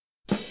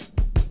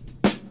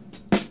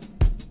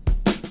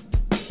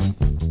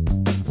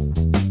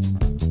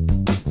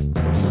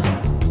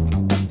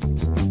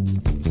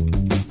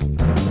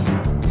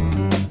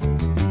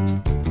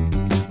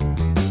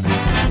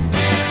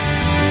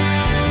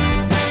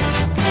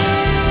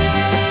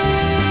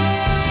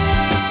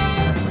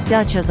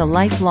Dutch as a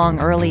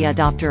lifelong early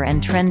adopter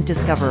and trend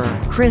discoverer,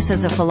 Chris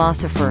as a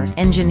philosopher,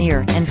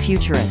 engineer, and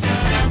futurist.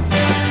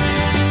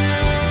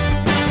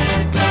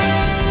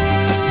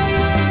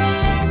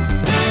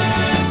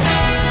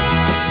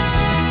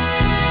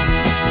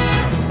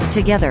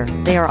 Together,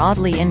 they are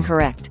oddly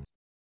incorrect.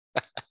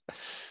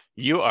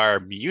 You are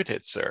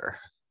muted, sir.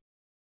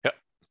 Yep,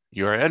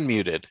 you are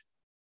unmuted.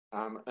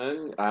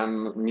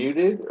 I'm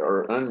muted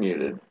or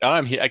unmuted. Oh,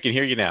 I can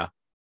hear you now.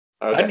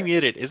 Okay.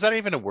 Unmuted. Is that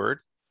even a word?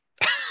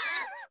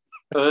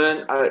 Un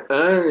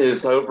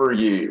is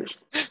overused.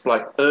 It's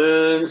like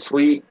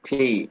unsweet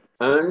tea.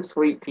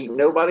 Unsweet tea.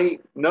 No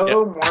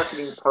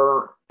marketing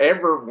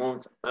ever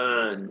wants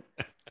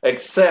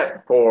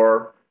except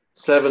for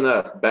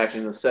 7-Up back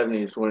in the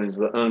 70s when it was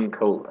the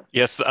Uncola.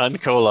 Yes, the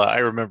Uncola. I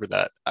remember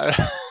that.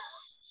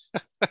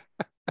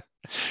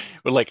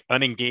 We're like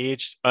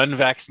unengaged,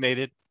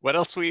 unvaccinated. What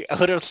else we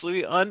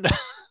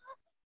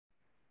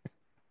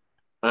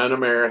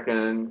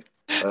Un-American,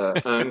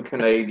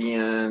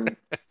 un-Canadian,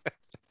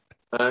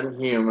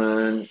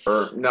 unhuman,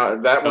 or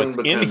no, that Oh, one it's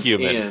becomes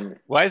inhuman.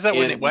 Why is that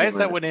one? Why is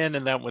that inhuman. one in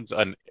and that one's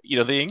un?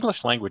 The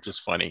English language is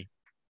funny.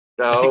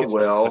 I think Oh it's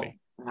very well, funny.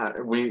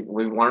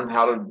 we learned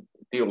how to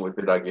deal with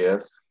it, I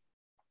guess.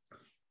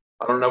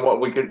 I don't know what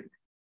we could.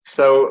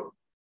 So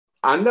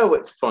I know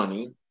it's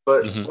funny,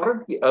 but Hmm. what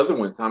are the other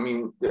ones? I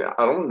mean,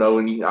 I don't know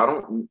any. I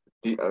don't.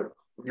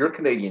 You're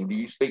Canadian. Do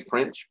you speak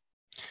French?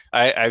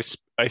 I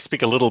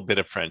speak a little bit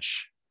of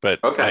French, but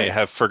I Okay,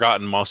 have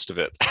forgotten most of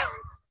it.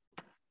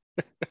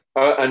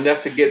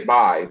 enough to get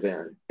by.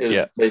 Then is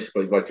Yeah.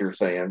 basically what you're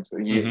saying. So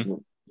Hmm.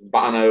 you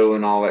Bono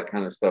and all that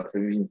kind of stuff. So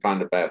you can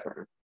find a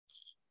bathroom.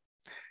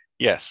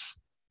 Yes.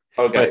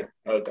 But Okay,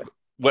 okay.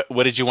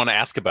 what did you want to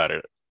ask about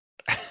it?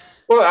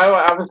 Well,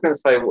 I was going to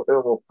say,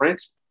 well,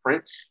 French.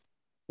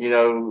 You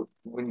know,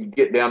 when you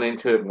get down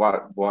into it,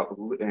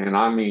 and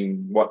I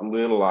mean, what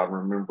little I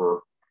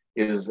remember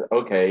is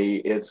okay.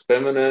 It's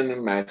feminine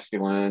and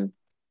masculine,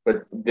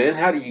 but then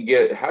how did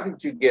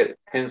you get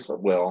pencil?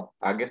 Well,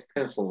 I guess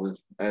pencil is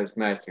as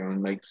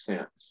masculine makes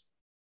sense,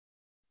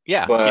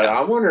 Yeah, but yeah.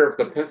 I wonder if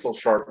the pencil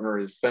sharpener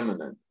is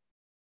feminine.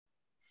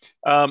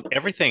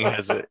 Everything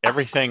has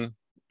everything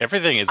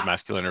is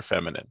masculine or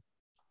feminine,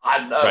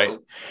 I right? know.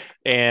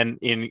 And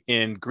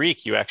in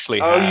Greek, you actually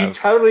Oh, you have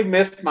totally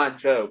missed my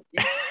joke.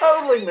 You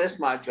totally missed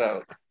my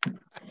joke.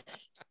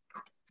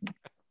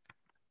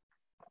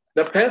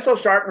 The pencil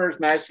sharpener is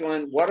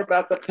masculine. What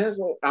about the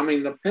pencil? I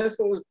mean, the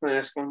pencil is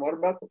masculine. What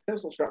about the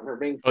pencil sharpener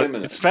being it's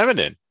feminine?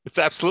 feminine. It's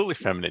absolutely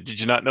feminine. Did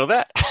you not know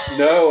that?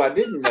 No, I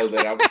didn't know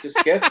that. I was just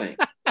guessing.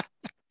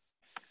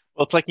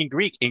 Well, it's like in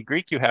Greek. In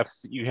Greek, you have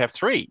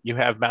three. You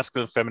have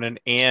masculine, feminine,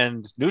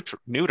 and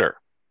neuter.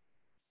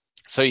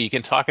 So you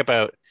can talk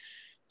about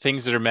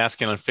things that are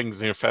masculine, things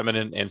that are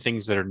feminine, and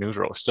things that are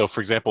neutral. So,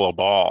 for example, a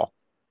ball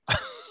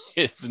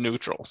is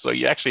neutral. So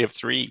you actually have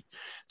three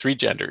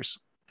genders.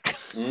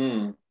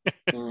 Mm,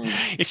 mm.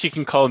 If you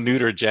can call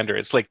neuter gender,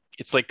 it's like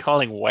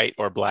calling white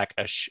or black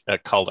a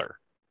color,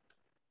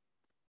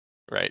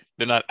 right?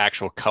 They're not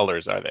actual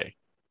colors, are they?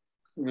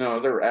 No,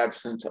 they're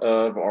absence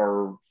of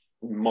or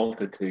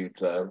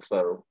multitudes of.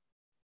 So,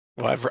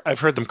 Well, I've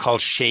heard them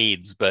called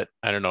shades, but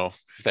I don't know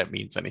if that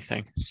means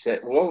anything.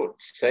 well,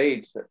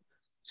 shades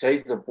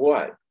of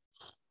what?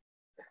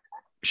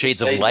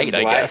 Shades of Shades light, of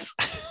I black. guess.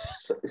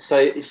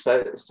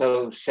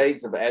 So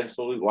shades of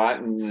absolute light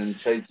and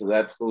shades of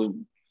absolute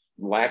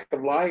lack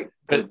of light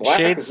because But black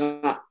is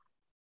shades, not.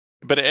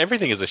 but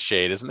everything is a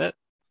shade, isn't it?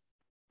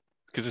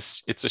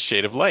 Because it's a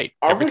shade of light.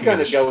 Are we Everything is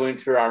going a to go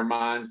into our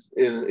minds?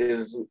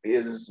 Is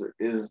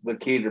the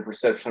key to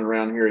perception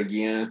around here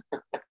again?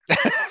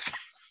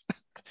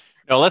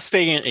 No, let's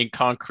stay in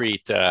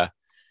concrete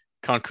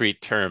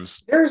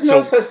terms. There's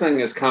no So such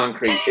thing as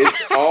concrete.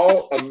 It's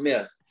all a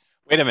myth.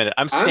 wait a minute.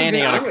 I'm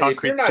standing on a If you're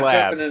concrete not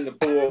slab. jumping in the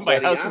pool, My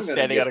buddy, house is I'm going to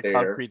standing on a get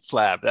there. concrete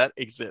slab. That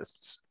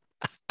exists.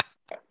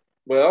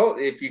 Well,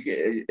 if you get,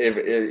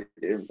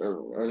 if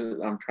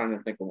I'm trying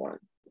to think of one,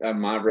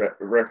 my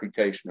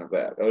reputation of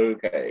that.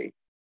 Okay,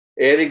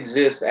 it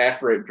exists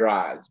after it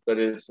dries, but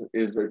is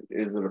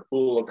it a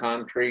pool of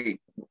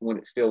concrete when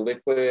it's still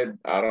liquid?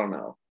 I don't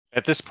know.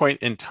 At this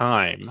point in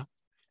time,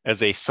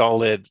 as a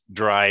solid,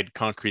 dried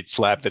concrete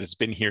slab that has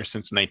been here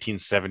since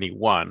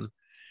 1971,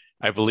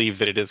 I believe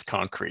that it is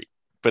concrete.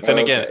 But then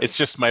again, Okay, it's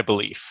just my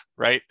belief,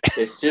 right?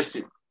 it's just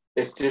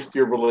it's just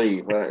your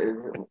belief.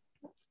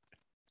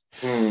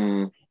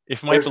 Hmm.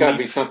 If my There's got to be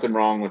belief something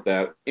wrong with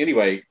that.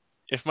 Anyway,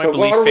 if my so what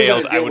belief are we going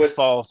failed, to deal with? I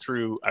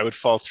would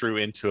fall through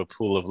into a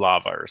pool of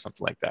lava or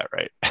something like that,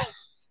 right?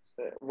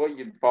 Well,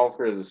 you'd fall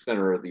through the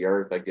center of the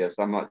earth, I guess.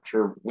 I'm not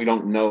sure. We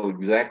don't know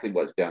exactly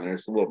what's down there.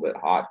 It's a little bit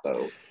hot,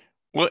 though.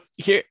 Well,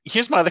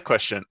 here's my other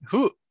question.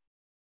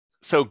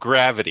 So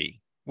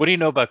gravity. What do you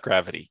know about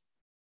gravity?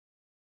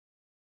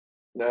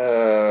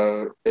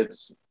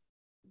 It's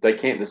they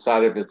can't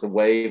decide if it's a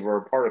wave or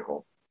a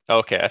particle.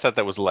 Okay, I thought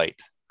that was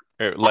light.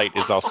 Light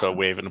is also a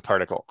wave and a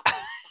particle.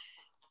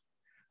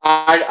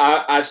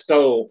 I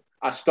stole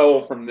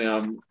from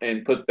them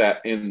and put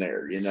that in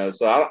there.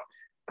 So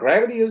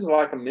gravity is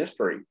like a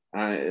mystery.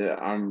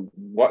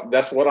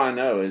 That's what I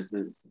know is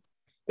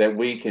that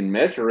we can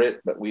measure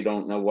it, but we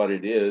don't know what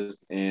it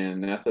is,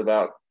 and that's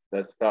about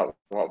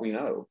what we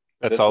know.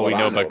 That's That's all what we I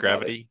know know about about it.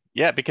 gravity.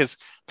 Yeah, because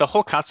the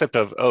whole concept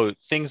of, oh,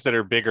 things that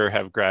are bigger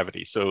have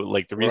gravity. So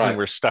like the reason Right.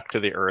 we're stuck to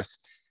the Earth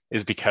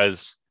is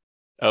because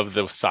of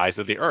the size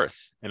of the Earth.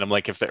 And I'm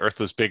like, if the Earth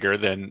was bigger,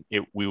 then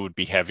we would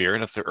be heavier,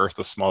 and if the Earth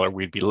was smaller,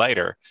 we'd be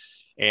lighter.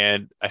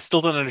 And I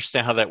still don't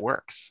understand how that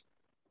works.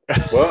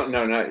 Well,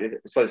 no.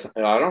 So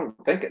I don't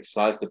think it's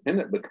size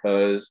dependent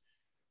because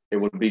it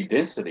would be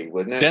density,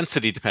 wouldn't it?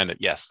 Density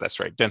dependent. Yes, that's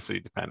right. Density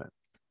dependent.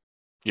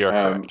 You're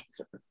Um,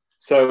 correct.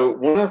 so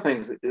one of the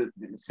things,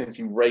 since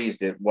you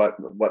raised it, what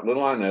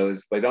little I know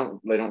is they don't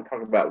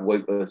talk about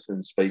weightless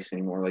and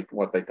spacing, or like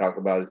what they talk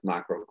about is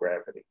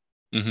microgravity.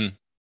 Hmm.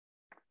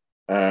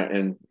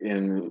 And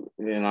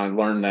I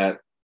learned that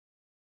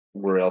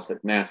where else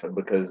at NASA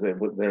because they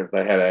had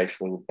an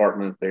actual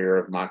department there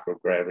of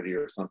microgravity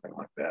or something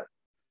like that.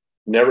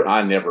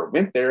 I never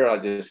went there. I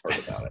just heard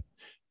about it.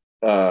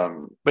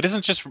 But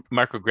isn't just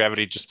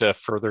microgravity just a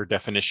further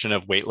definition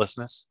of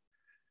weightlessness?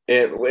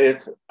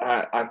 It's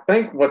I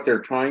think they're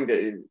trying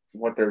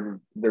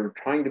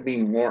to be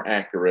more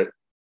accurate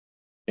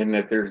in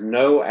that there's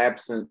no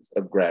absence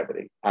of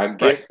gravity. I Right.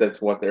 guess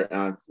that's what they're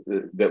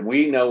that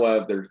we know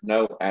of. There's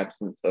no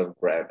absence of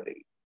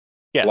gravity.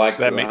 Yes, Like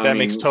I that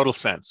makes mean, total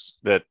sense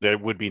that there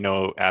would be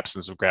no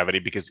absence of gravity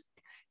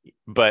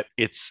but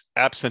it's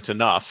absent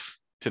enough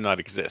to not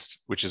exist,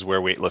 which is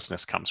where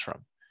weightlessness comes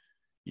from.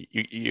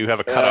 You have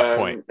a cutoff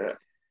point. um,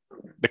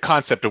 The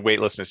concept of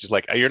weightlessness is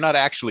like you're not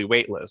actually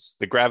weightless.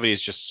 The gravity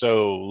is just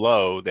so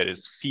low that it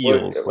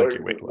feels like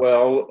you're weightless.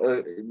 well,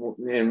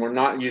 and we're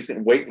not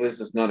using weightless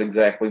is not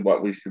exactly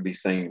what we should be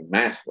saying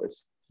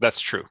massless, That's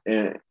true.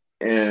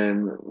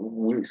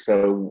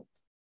 so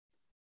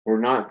we're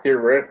not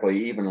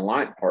theoretically even a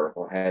light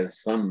particle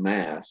has some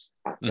mass.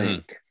 I Hmm.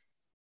 think.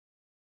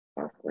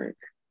 I think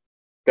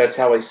that's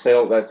how they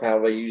sail. That's how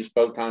they use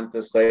photons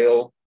to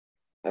sail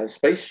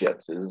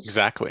spaceships.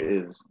 Exactly.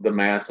 Is the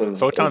mass of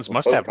Photons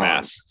must have photons.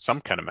 mass,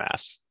 some kind of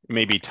mass. It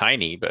may be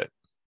tiny, but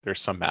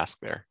there's some mass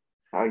there.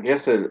 I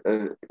guess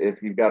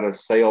if you've got a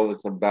sail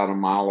that's about a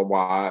mile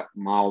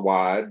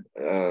wide,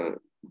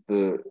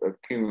 the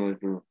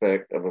cumulative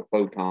effect of a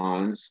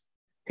photons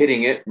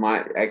hitting it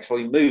might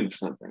actually move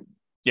something.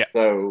 Yeah.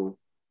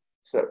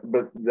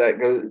 But that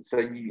goes.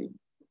 So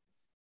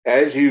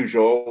as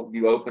usual,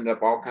 you opened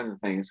up all kinds of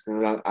things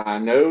because I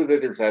know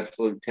that there's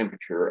absolute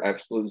temperature,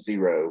 absolute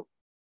zero,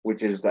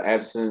 which is the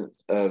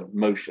absence of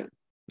motion,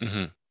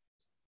 Hmm.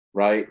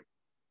 right?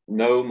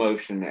 No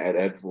motion at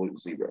absolute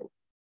zero.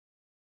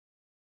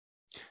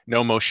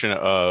 No motion of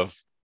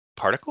of,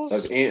 particles,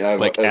 of,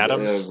 like of,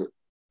 atoms. of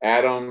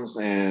atoms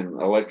and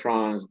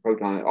electrons,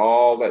 protons,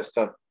 all that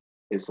stuff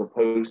is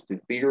supposed to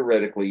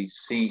theoretically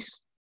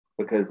cease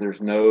because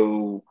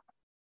um,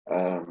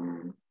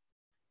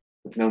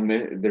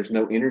 there's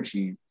no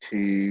energy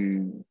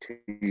to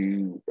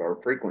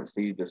or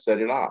frequency to set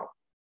it off.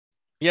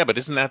 Yeah, but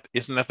isn't that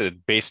the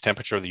base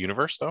temperature of the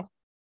universe, though?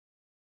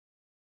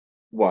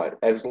 What,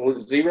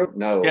 absolute zero?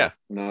 Yeah.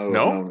 No, no, No?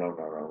 no, no, no,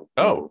 no,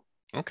 Oh,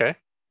 no. okay.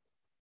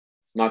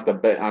 Not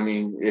I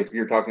mean, if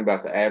you're talking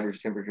about the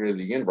average temperature of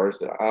the universe,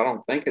 I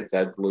don't think it's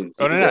absolute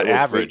Oh, no, not zero.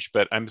 average,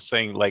 but I'm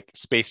saying like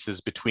spaces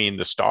between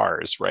the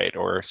stars, right?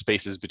 Or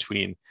spaces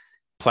between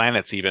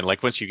planets even.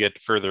 Like once you get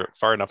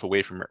far enough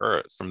away from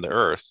the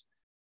Earth,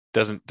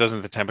 doesn't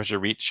the temperature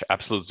reach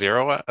absolute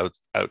zero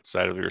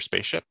outside of your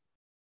spaceship?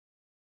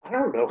 I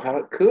don't know how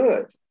it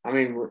could. I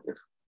mean,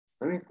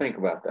 let me think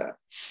about that.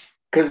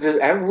 Because this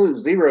absolute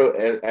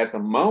zero at the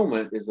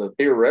moment is a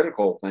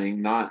theoretical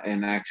thing, not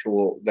an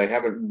actual. They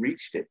haven't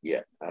reached it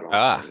yet. I don't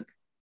Ah, think.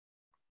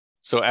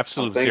 so I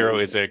absolute zero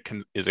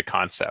think is a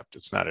concept.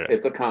 It's not a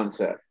it's a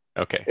concept.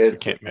 okay. You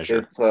It's can't measure.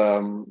 it's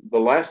the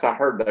last I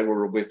heard they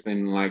were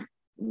within like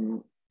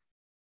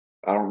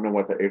I don't know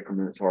what the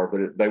increments are,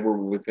 but they were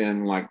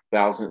within like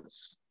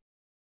thousands,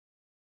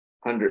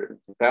 hundreds,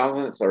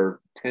 thousands, or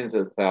tens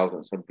of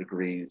thousands of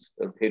degrees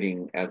of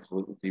hitting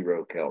absolute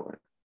zero Kelvin.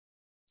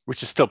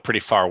 Which is still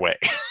pretty far away.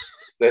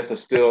 This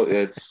is still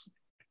it's.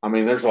 I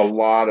mean, there's a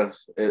lot of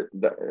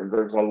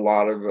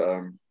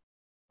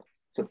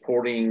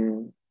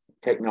supporting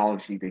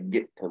technology to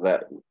get to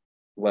that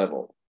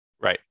level.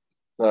 Right.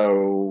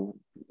 So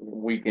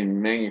we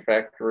can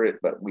manufacture it,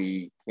 but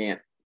we can't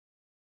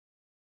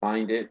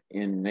find it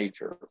in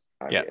nature,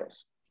 I Yeah.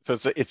 guess. So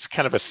it's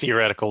kind of a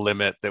theoretical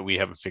limit that we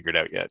haven't figured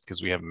out yet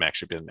because we haven't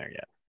actually been there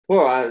yet.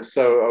 Well,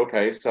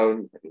 okay,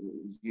 so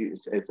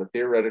it's a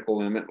theoretical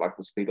limit, like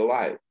the speed of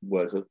light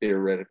was a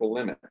theoretical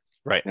limit.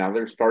 Right. Now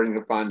they're starting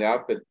to find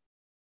out that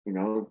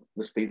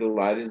the speed of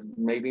light is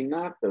maybe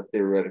not the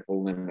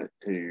theoretical limit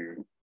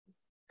to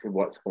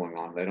what's going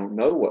on. They don't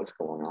know what's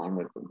going on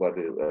with what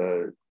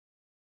is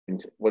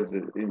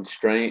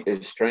it,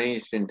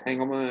 estranged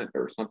entanglement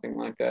or something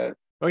like that.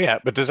 Oh yeah,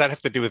 but does that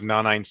have to do with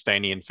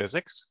non-Einsteinian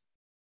physics?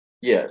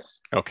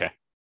 Yes, Okay.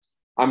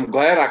 I'm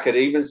glad I could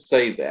even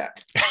say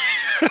that.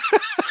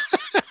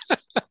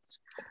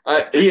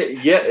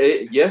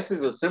 Yes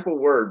is a simple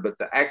word, but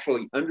to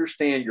actually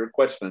understand your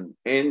question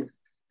and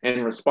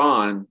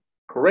respond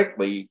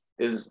correctly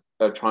is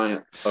a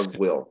triumph of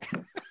will.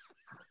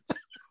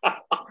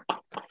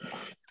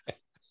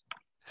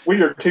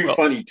 We are too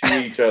funny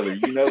to each other.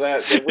 You know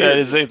that?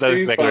 That's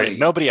exactly right.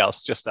 Nobody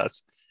else, just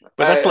us.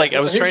 But that's like, I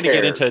was trying to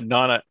get into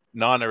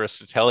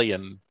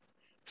non-Aristotelian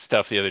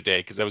stuff the other day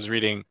because I was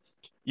reading.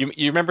 You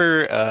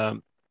remember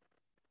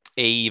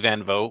A.E.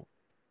 Van Vogt,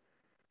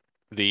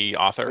 the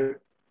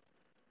author?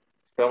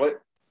 Spell it.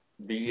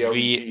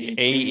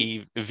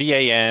 V-A-E-V-A-N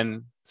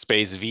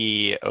space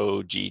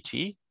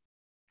V-O-G-T.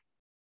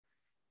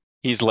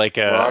 He's like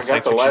a I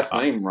got the last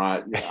name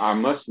right. I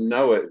must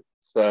know it.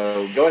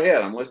 So go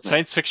ahead. I'm listening.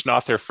 Science fiction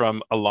author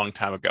from a long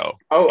time ago.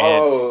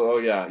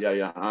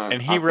 Yeah. And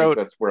he wrote.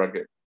 That's where I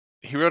get.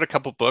 He wrote a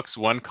couple books.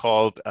 One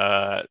called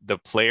 "The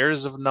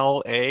Players of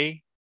Null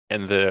A"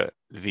 and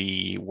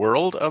the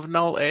World of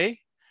Null A.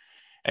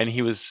 And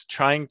he was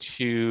trying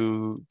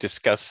to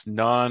discuss a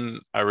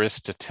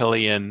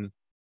non-Aristotelian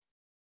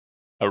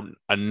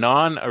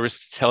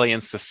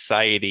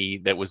society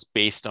that was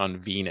based on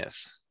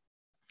Venus.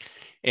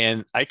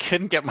 And I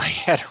couldn't get my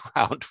head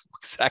around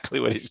exactly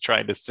what he's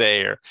trying to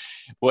say, or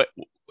what.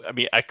 I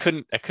mean, I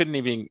couldn't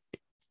even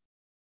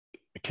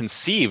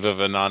conceive of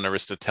a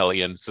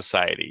non-Aristotelian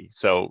society.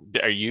 So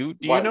do you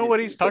know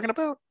what he's talking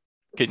about?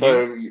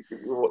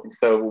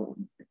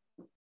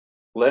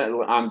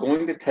 I'm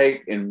going to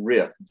take and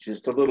riff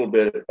just a little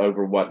bit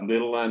over what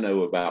little I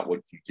know about what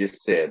you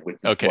just said, which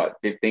is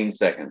 15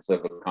 seconds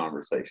of a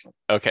conversation.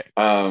 Okay.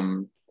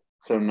 So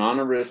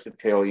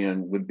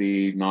non-Aristotelian would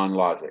be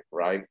non-logic,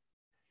 right?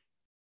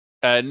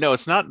 No,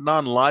 it's not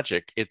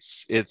non-logic.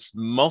 It's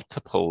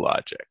multiple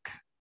logic.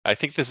 I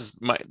think this is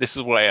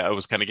why I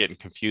was kind of getting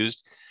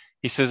confused.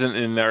 He says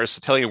in the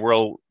Aristotelian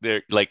world,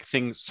 there like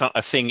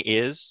a thing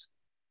is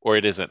or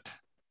it isn't,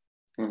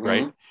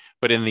 right?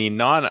 But in the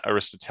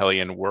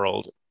non-Aristotelian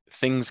world,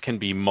 things can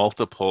be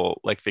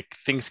multiple, like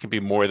things can be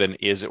more than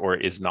is or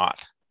is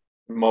not.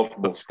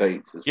 Multiple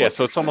states.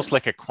 So it's almost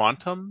like a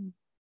quantum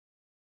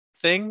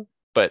thing,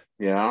 but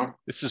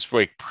this is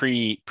like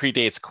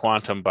predates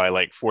quantum by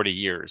like 40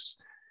 years,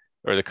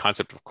 or the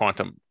concept of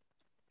quantum.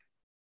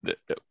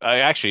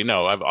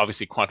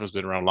 Obviously quantum's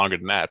been around longer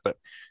than that, but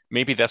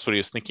maybe that's what he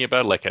was thinking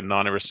about. Like a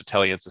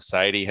non-Aristotelian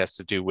society has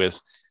to do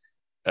with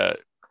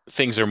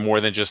things are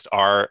more than just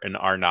are and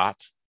are not,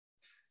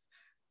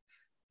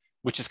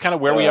 which is kind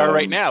of where we are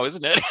right now,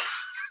 isn't it?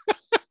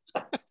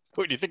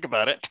 What do you think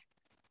about it?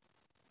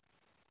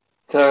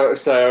 So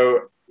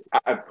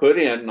I put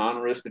in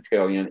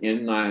non-Aristotelian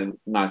in my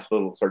nice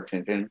little search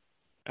engine,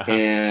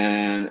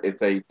 and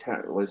it's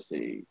let's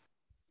see,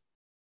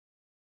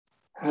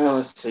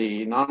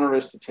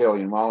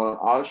 non-Aristotelian.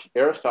 While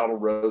Aristotle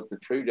wrote, the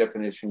true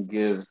definition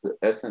gives the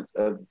essence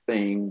of the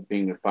thing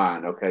being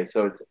defined. Okay,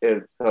 so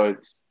it's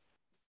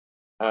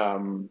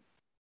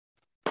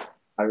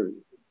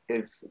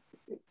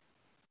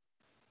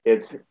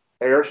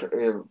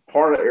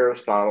part of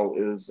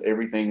Aristotle is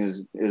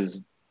everything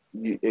is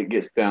it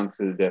gets down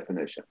to the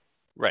definition.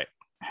 Right.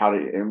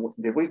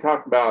 Did we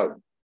talk about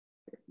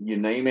you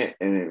name it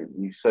and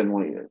you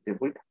suddenly did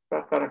we talk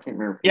about that? I can't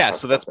remember. Yeah,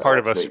 so that's part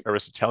of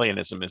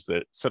Aristotelianism is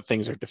that some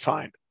things are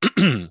defined.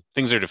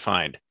 Things are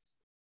defined.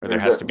 Or there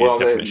has to be a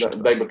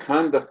definition. They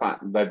become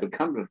defined. They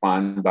become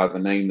defined by the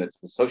name that's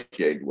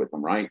associated with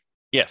them, right?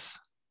 Yes,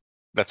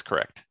 that's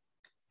correct.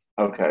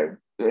 Okay,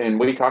 and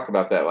we talked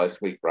about that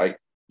last week, right?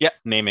 Yeah,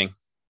 naming.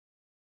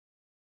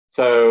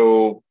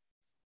 So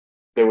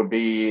there would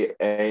be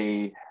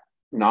a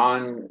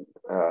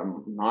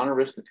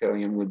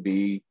non-Aristotelian would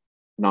be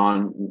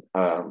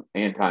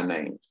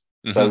anti-names.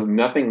 So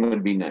nothing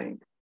would be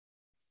named.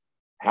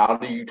 How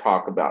do you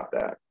talk about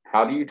that?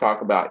 How do you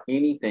talk about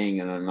anything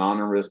in a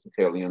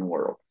non-Aristotelian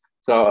world?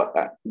 So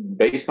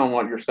based on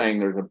what you're saying,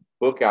 there's a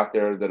book out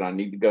there that I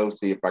need to go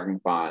see if I can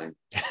find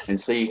and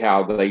see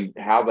how they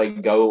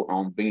go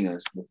on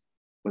Venus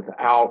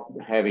without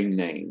having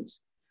names.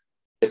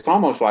 It's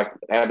almost like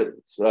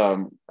Abbott's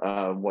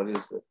what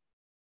is it?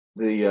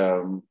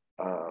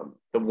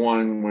 The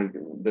one with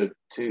the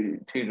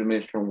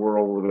two-dimensional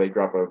world where they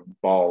drop a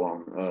ball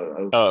on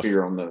a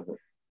sphere on the.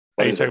 What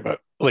are you talking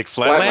about? Like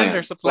Flatland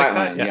or something like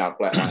that? Yeah,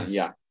 Flatland.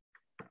 Yeah,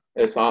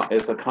 it's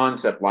a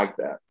concept like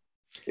that.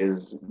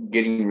 Is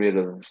getting rid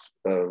of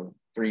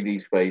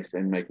 3D space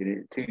and making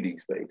it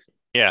 2D space.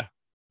 Yeah,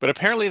 but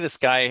apparently this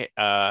guy,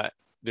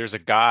 there's a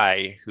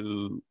guy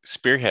who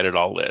spearheaded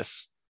all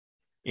this,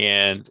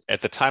 and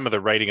at the time of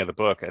the writing of the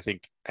book, I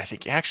think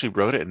he actually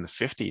wrote it in the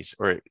 50s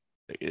or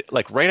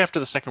like right after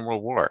the Second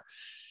World War.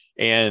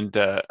 And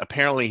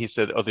apparently he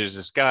said, oh, there's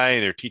this guy,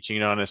 they're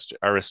teaching honest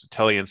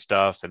Aristotelian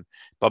stuff and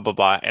blah, blah,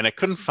 blah. And I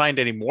couldn't find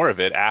any more of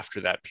it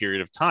after that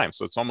period of time.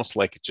 So it's almost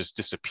like it just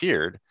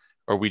disappeared,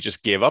 or we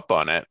just gave up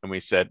on it. And we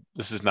said,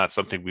 this is not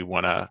something we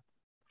want to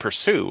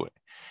pursue.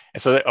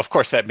 And so, of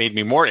course, that made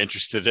me more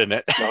interested in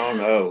it.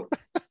 Oh,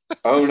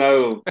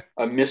 no,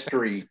 a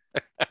mystery.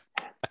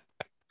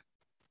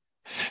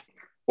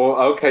 Well,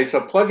 okay, so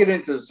plug it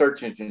into the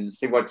search engine and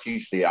see what you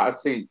see. I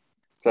see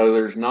So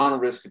there's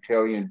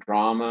non-Aristotelian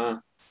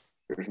drama.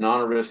 There's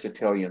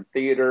non-Aristotelian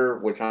theater,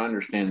 which I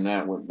understand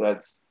that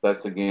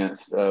that's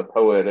against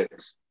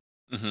poetics.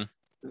 Mm-hmm.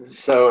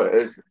 So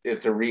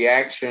it's a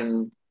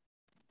reaction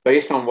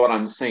based on what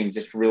I'm seeing.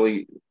 Just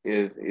really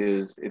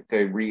is it's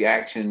a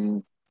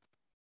reaction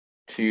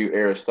to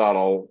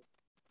Aristotle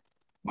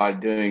by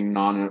doing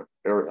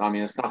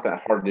it's not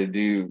that hard to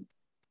do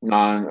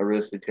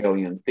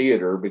non-Aristotelian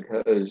theater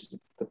because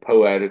the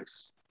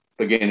poetics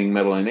beginning,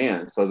 middle, and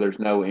end. So there's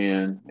no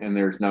end, and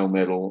there's no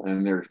middle,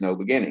 and there's no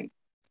beginning.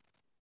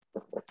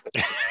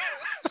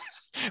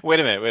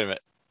 Wait a minute.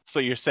 So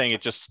you're saying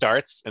it just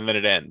starts and then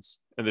it ends,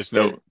 and there's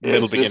no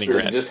middle, beginning, or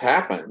end? It just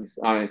happens.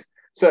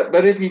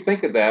 But if you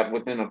think of that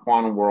within a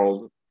quantum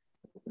world,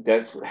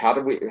 that's how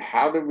do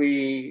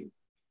we?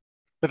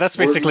 But that's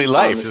basically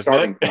life,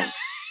 isn't it?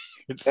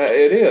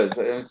 It is.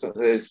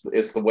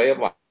 It's the way of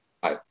life.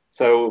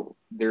 So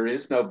there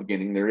is no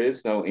beginning. There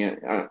is no end.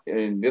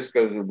 And this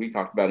goes. We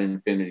talked about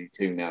infinity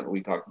too. Now that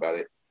we talk about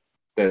it,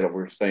 that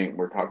we're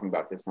talking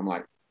about this. I'm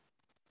like,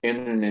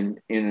 in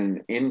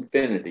an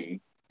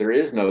infinity, there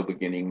is no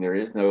beginning, there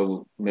is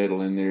no middle,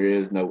 and there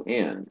is no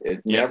end.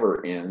 It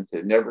never ends.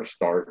 It never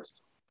starts.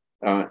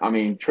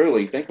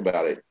 Truly think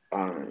about it.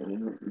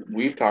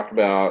 We've talked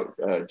about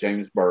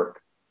James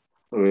Burke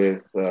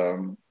with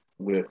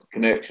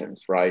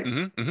Connections, right?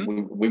 Mm-hmm,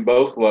 mm-hmm. We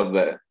both love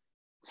that.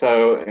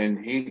 So,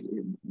 and he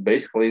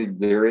basically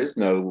there is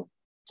no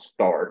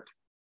start.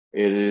 I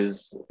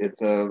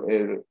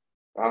don't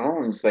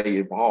want to say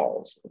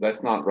evolves.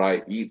 That's not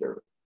right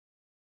either.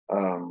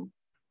 Go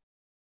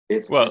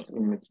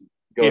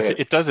ahead.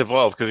 It does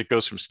evolve because it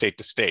goes from state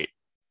to state,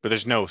 but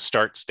there's no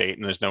start state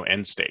and there's no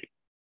end state.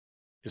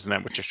 Isn't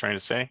that what you're trying to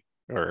say?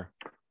 Or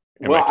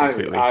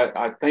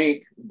I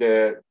think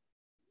that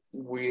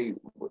we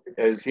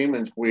as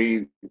humans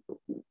we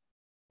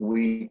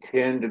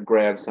tend to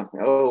grab something.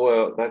 Oh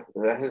well, that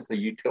has a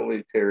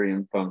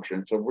utilitarian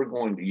function, so we're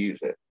going to use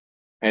it,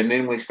 and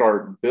then we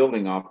start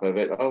building off of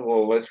it. Oh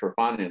well, let's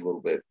refine it a little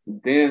bit.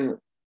 Then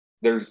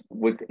there's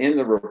within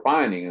the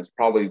refining is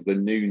probably the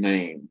new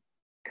name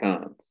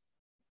comes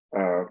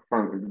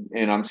from,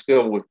 and I'm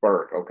still with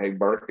Burke. Okay,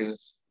 Burke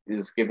is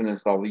giving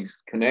us all these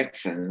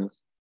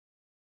connections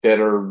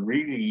that are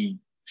really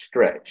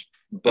stretched,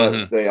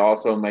 but they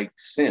also make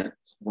sense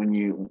when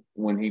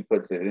he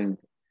puts it in.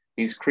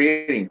 He's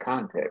creating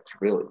context,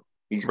 really.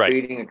 He's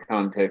creating a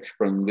context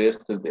from this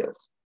to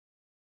this.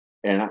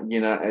 And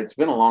it's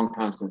been a long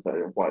time since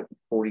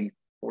 40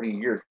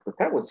 years, but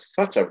that was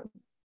such a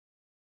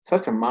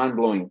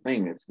mind-blowing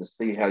thing is to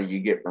see how you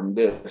get from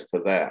this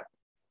to that.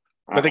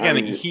 But again,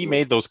 he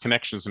made those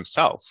connections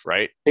himself,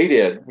 right? He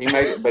did. He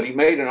made it, but he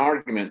made an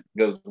argument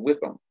that goes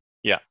with them.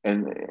 Yeah.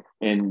 And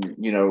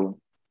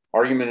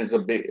argument is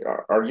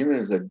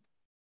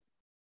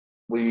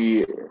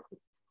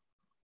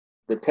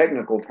the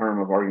technical term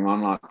of argument,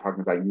 I'm not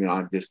talking about you and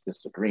I just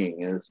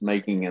disagreeing, is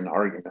making an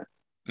argument.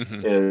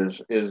 Mm-hmm.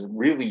 is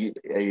really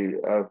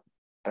a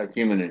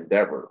human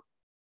endeavor.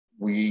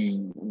 We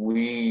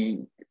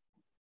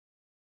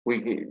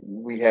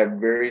have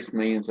various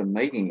means of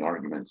making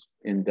arguments.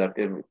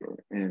 Inductive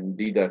and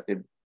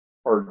deductive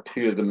are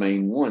two of the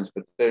main ones,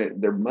 but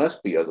there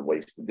must be other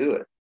ways to do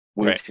it,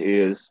 which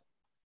is,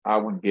 I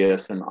would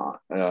guess,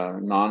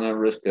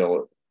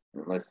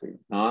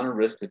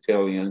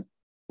 non-Aristotelian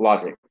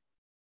logic,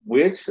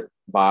 which,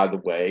 by the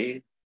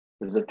way,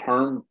 is a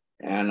term,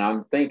 and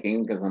I'm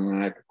thinking, because I'm going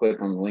to have to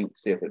click on the link to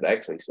see if it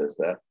actually says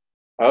that.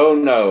 Oh,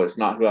 no, it's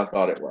not who I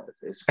thought it was.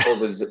 It's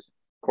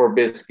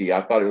Korbisky.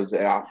 I thought it was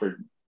Alfred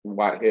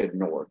Whitehead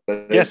North.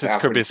 But yes, it's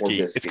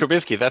Korbisky. It's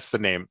Korbisky. That's the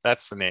name.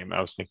 That's the name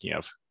I was thinking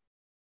of.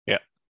 Yeah.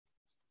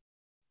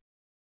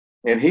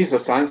 And he's a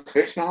science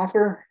fiction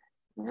author?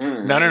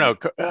 No.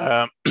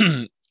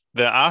 The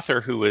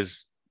author who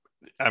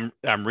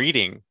I'm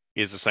reading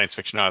is a science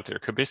fiction author.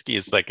 Korbisky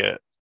is like a,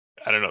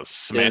 I don't know,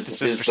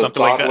 semanticist or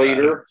something like that.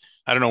 Leader.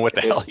 I don't know what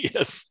the hell he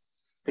is.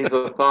 He's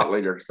a thought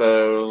leader.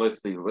 So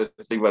let's see what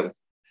it's.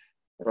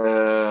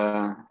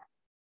 I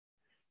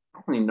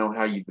don't even know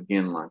how you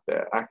begin like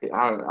that.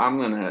 I'm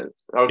gonna.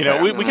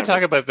 Okay, we can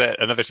talk about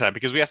that another time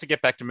because we have to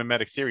get back to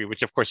mimetic theory,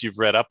 which of course you've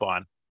read up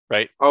on,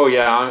 right? Oh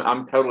yeah,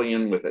 I'm totally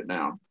in with it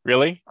now.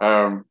 Really?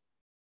 So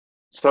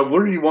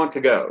where do you want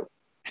to go?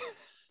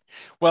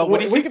 Well, what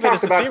do you think of it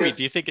as a theory?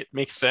 Do you think it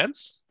makes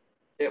sense?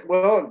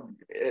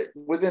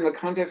 Within the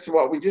context of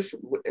what we just,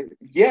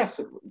 yes,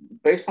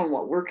 based on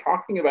what we're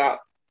talking about,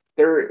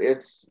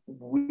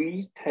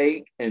 we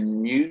take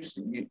and use,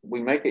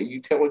 we make it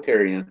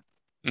utilitarian,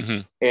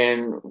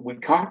 and we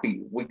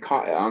copy.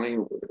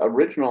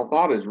 Original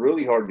thought is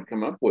really hard to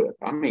come up with.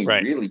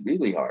 Really,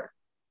 really hard.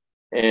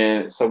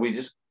 And so we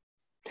just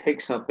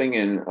take something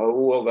and,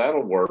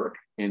 that'll work.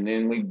 And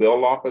then we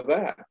build off of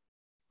that.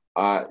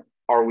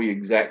 Are we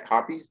exact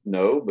copies?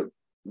 No, but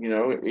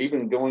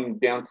even going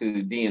down to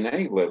the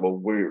DNA level,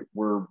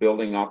 we're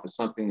building off of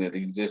something that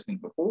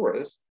existed before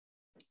us.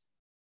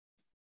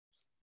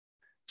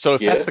 So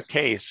if that's the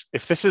case,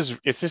 if this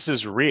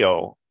is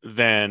real,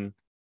 then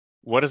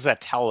what does that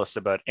tell us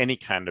about any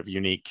kind of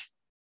unique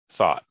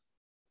thought.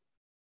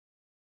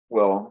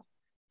 Well,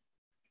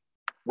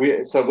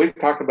 we've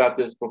talked about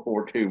this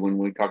before too when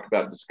we talked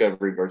about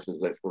discovery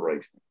versus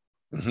exploration.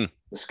 Mm-hmm.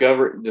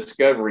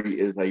 Discovery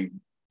is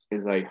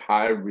a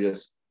high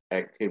risk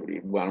activity.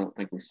 Well, I don't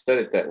think we said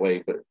it that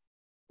way, but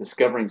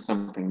discovering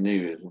something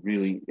new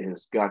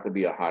has got to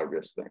be a high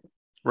risk thing.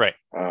 Right.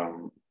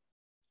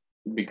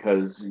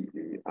 Because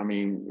I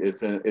mean,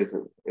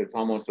 it's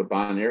almost a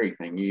binary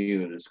thing.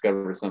 You either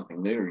discover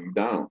something new or you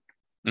don't.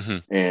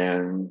 Mm-hmm.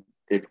 And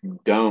if you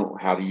don't,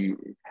 how do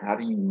you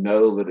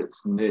know that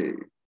it's new?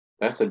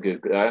 That's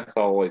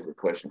always a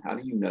question. How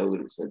do you know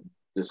that it's a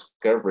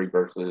discovery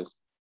versus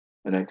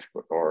an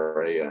expert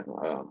or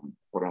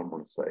what I'm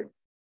going to say?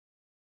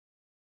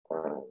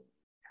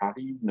 How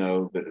do you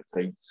know that it's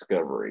a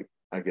discovery?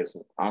 I guess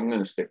I'm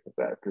going to stick with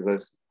that because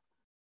that's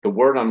the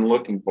word I'm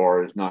looking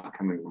for is not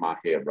coming to my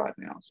head right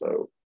now.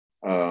 So,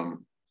 how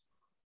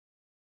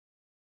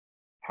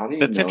do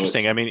you That's know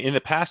interesting. I mean, in the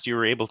past, you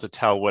were able to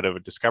tell what a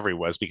discovery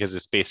was because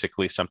it's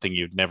basically something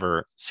you'd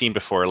never seen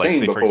before. Like,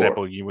 say, for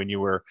example,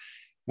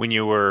 when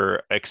you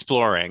were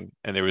exploring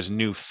and there was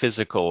new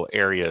physical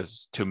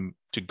areas to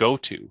go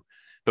to,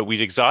 but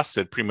we'd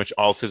exhausted pretty much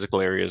all physical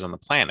areas on the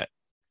planet,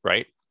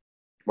 right?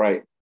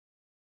 Right.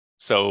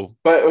 So,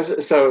 I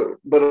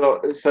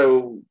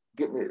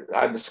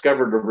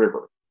discovered a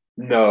river.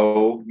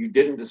 No, you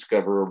didn't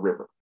discover a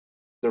river.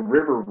 The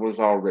river was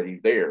already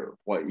there.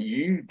 What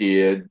you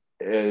did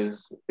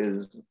is how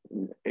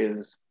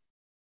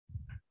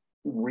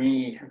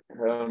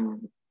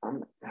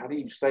do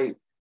you say?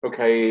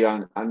 Okay,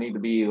 I need to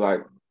be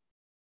like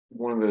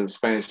one of the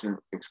Spanish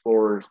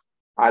explorers.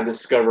 I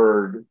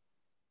discovered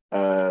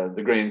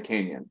the Grand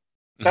Canyon.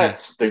 That's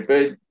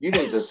stupid. You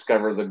didn't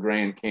discover the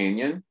Grand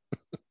Canyon.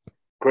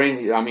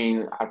 I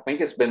mean, I think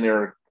it's been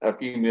there a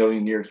few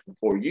million years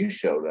before you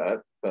showed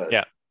up. But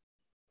yeah.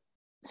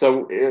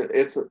 So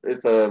it's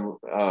a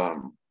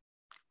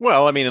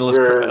well, I mean,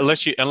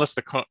 unless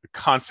the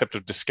concept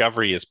of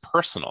discovery is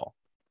personal,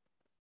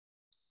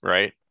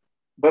 right?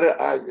 But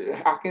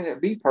how can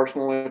it be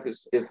personal if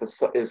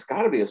it's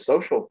got to be a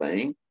social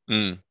thing?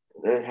 Mm.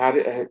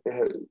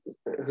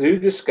 Who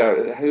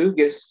discovered? Who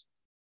gets?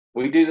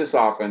 We do this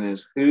often.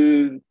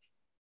 Who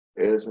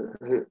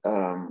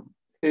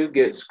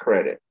gets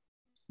credit,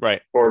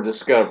 right, for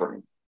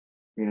discovering?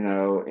 You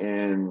know,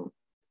 and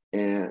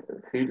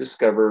who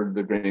discovered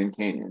the Grand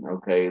Canyon?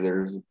 Okay,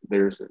 there's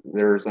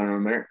an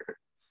American.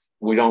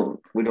 We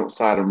don't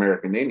cite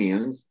American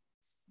Indians.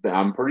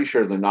 I'm pretty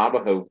sure the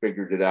Navajo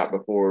figured it out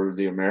before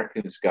the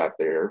Americans got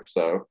there.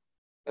 So,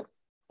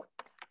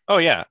 oh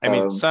yeah, I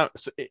mean, so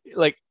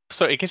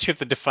I guess you have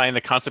to define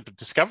the concept of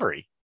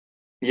discovery.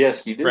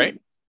 Yes, you do. Right?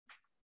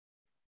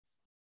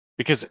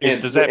 Because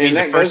does that mean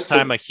the first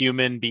time a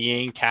human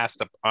being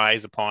cast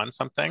eyes upon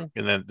something,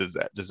 and then does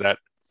that?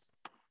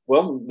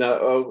 Well,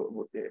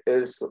 no,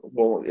 it's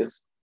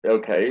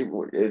okay.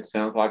 It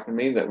sounds like to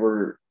me that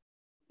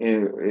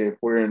if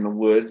we're in the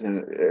woods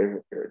and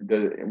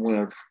when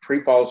a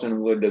tree falls in the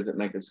wood, does it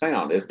make a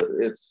sound?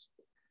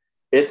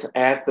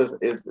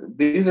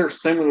 These are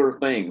similar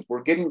things.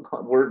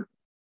 We're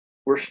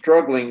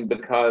struggling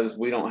because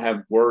we don't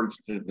have words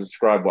to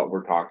describe what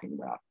we're talking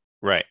about.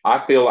 Right.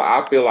 I feel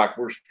like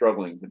we're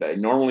struggling today.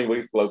 Normally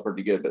we flow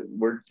pretty good, but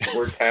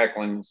we're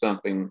tackling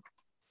something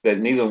that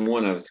neither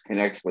one of us can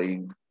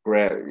actually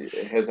grab,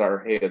 has our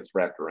heads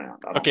wrapped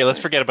around. Okay, let's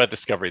forget about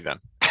discovery then.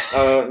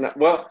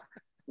 Well,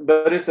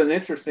 but it's an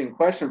interesting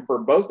question for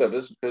both of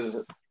us because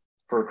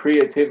for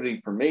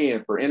creativity for me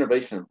and for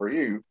innovation for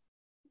you,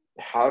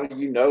 how do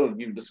you know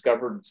you've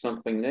discovered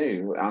something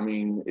new? I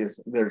mean,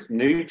 there's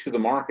new to the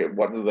market.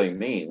 What do they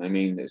mean? I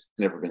mean, it's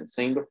never been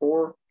seen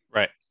before.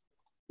 Right.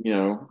 You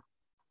know.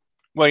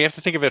 Well, you have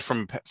to think of it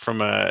from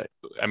I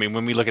mean,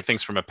 when we look at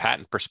things from a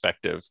patent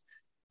perspective,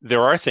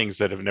 there are things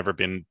that have never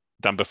been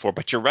done before,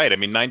 but you're right. I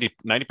mean,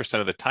 90%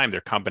 of the time, they're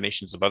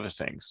combinations of other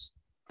things,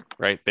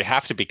 right? They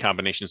have to be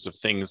combinations of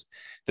things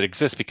that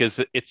exist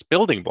because it's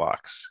building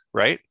blocks,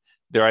 right?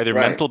 They're either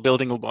mental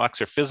building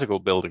blocks or physical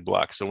building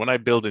blocks. So when I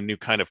build a new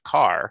kind of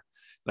car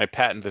and I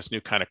patent this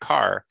new kind of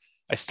car,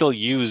 I still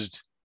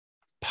used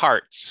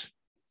parts,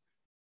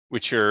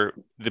 which are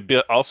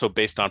also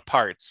based on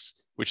parts,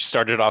 which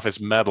started off as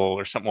metal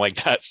or something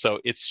like that. So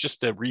it's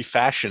just a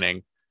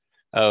refashioning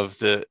of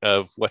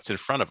what's in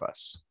front of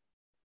us,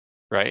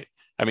 right?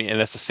 I mean, and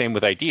that's the same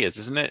with ideas,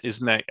 isn't it?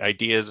 Isn't that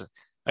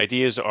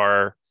ideas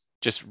are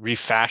just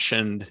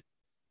refashioned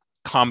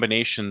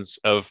combinations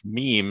of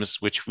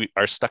memes which we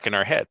are stuck in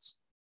our heads.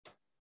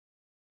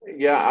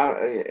 Yeah,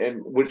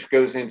 and which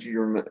goes into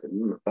your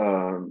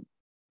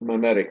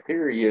mimetic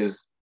theory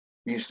is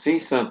you see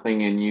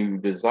something and you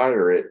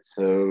desire it,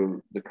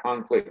 so the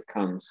conflict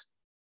comes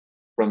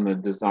from the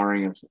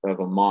desiring of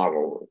a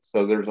model.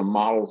 So there's a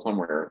model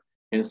somewhere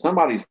in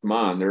somebody's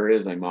mind. There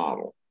is a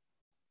model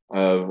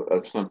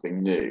of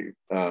something new.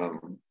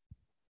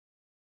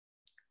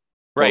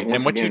 Right.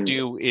 And what you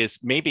do is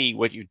maybe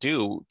what you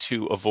do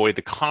to avoid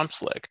the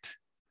conflict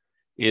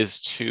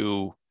is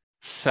to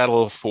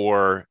settle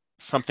for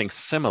something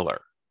similar.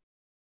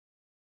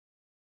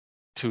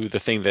 to the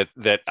thing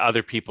that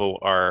other people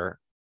are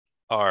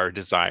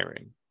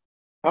desiring.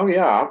 Oh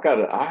yeah,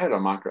 I had a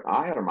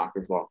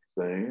Microsoft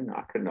thing.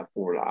 I couldn't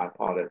afford an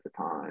iPod at the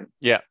time.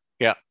 Yeah,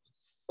 yeah.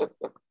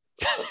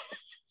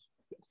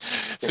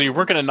 So you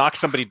weren't going to knock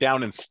somebody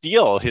down and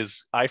steal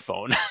his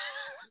iPhone.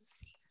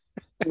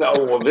 No,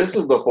 well, this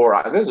is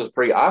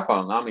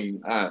pre-iPhone. I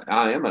mean,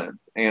 I am an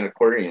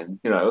antiquarian,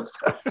 you know.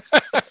 So.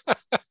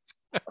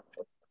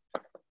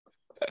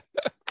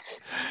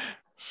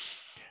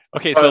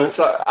 Okay,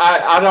 so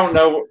I don't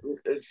know.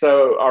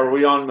 So are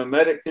we on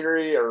mimetic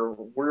theory, or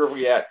where are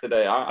we at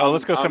today?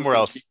 let's go somewhere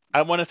else.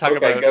 I want to talk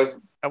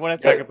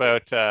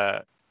about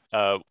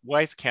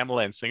why is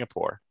Kamala in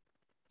Singapore?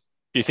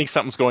 Do you think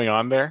something's going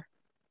on there?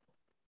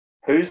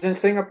 Who's in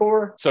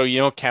Singapore?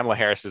 So Kamala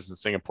Harris is in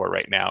Singapore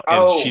right now,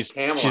 and she's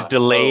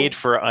delayed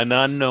for an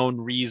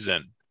unknown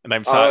reason. And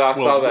I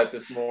saw that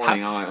this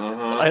morning.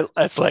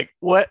 It's like,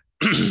 what?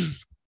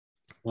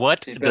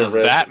 What does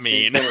that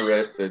mean?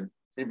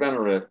 She's been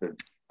arrested.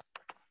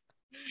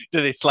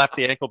 Did they slap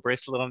the ankle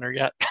bracelet on her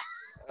yet?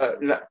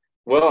 No.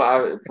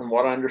 Well, from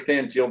what I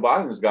understand, Jill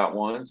Biden's got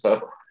one.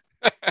 So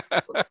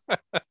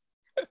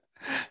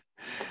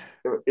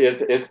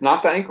it's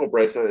not the ankle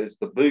bracelet; it's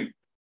the boot.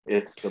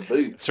 It's the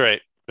boot. That's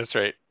right. That's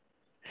right.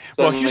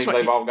 Suddenly,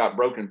 they've all got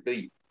broken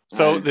feet.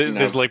 So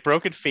there's like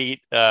broken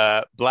feet,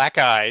 black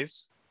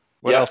eyes.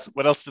 What else?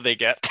 What else do they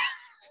get?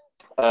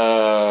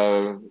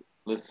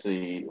 Let's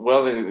see.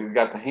 Well, they've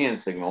got the hand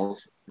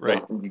signals.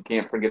 Right. You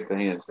can't forget the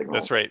hand signals.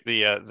 That's right.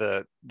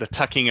 The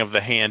tucking of the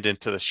hand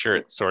into the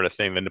shirt sort of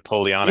thing, the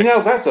Napoleonic.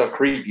 That's a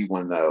creepy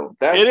one though.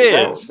 That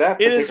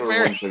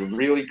particular one's a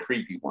really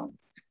creepy one.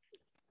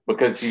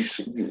 Because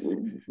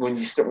when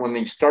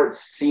you start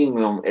seeing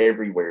them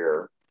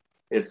everywhere,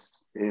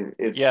 it's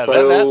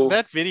so...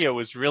 that video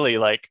was really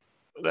like,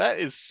 that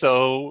is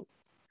so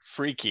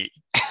freaky.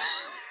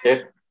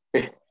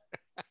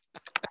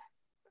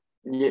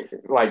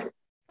 Like,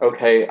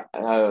 okay,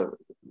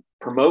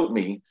 promote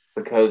me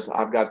because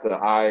I've got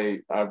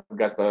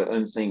the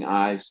unseen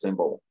eye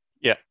symbol.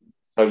 Yeah.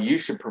 So you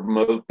should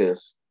promote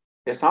this.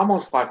 It's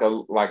almost like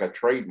a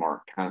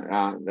trademark kind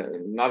of,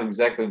 not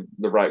exactly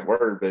the right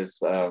word, but it's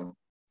a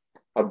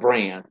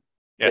brand.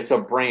 Yeah. It's a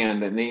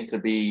brand that needs to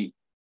be.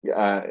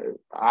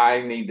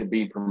 I need to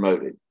be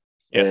promoted.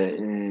 Yeah.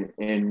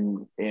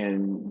 And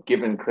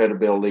given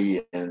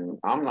credibility, and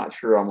I'm not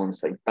sure I want to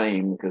say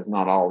fame because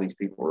not all these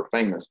people are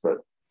famous, but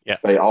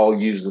they all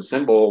use the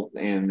symbol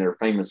and they're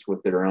famous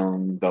with their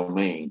own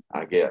domain,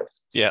 I guess.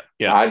 Yeah.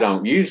 Yeah. I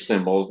don't use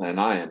symbols and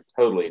I am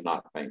totally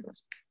not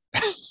famous.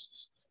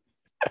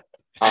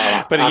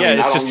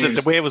 It's just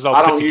the way it was all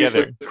put together.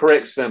 I don't use the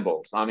correct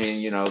symbols. I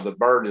mean, the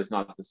bird is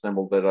not the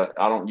symbol that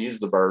I don't use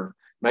the bird.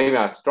 Maybe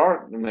I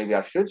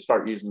should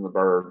start using the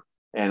bird,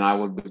 and I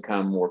would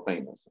become more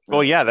famous.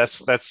 Well, yeah,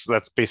 that's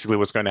basically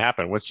what's going to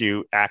happen once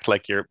you act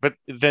like you're. But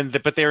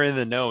they're in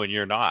the know and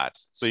you're not,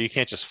 so you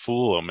can't just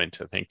fool them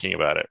into thinking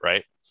about it,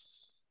 right?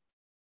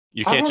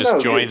 You can't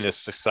just join this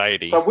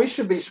society. So we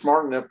should be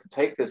smart enough to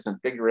take this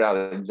and figure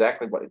out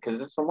exactly what,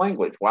 because it's a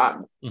language. Why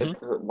hadn't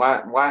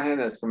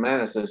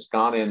semanticists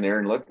gone in there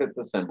and looked at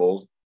the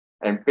symbols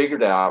and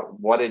figured out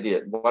what it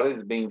is, what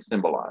is being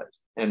symbolized,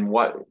 and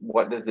what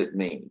does it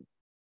mean?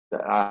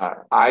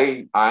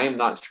 I am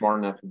not smart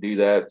enough to do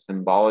that.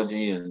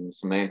 Symbology and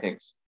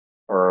semantics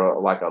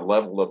are like a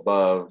level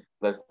above.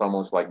 That's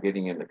almost like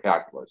getting into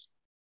calculus.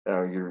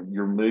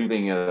 You're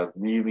moving at a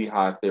really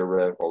high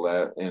theoretical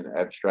and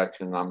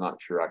abstraction I'm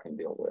not sure I can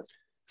deal with.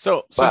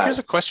 So here's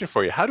a question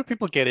for you. How do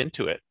people get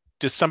into it?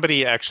 Does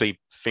somebody actually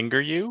finger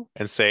you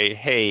and say,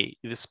 hey,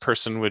 this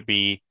person would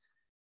be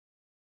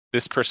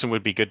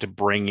good to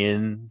bring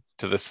in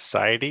to the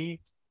society?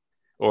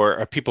 Or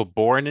are people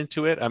born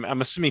into it? I'm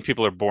assuming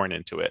people are born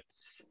into it.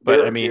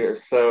 But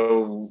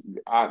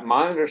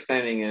my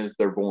understanding is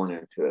they're born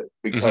into it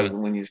because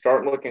when you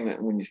start looking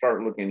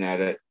at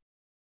it,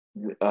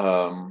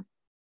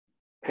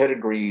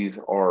 pedigrees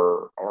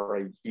are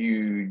a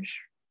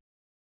huge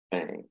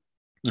thing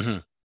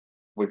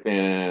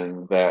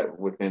within that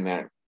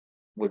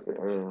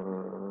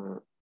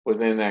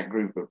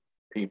group of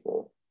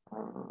people.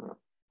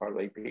 Are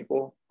they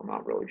people? I'm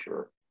not really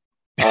sure.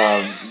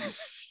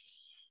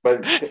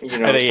 But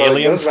are they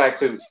aliens? It goes back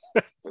to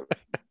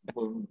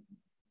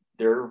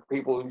there are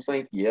people who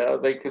think,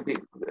 they could be.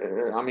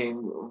 I mean,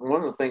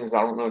 one of the things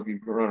I don't know if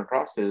you've run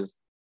across is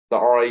the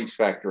Rh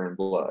factor in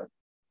blood.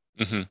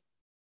 Mm-hmm.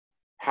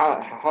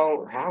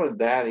 How did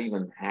that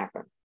even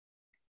happen?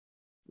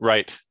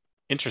 Right.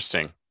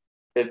 Interesting.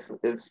 It's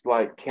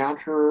like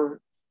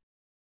counter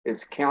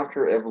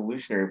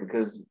evolutionary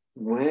because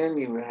when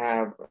you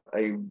have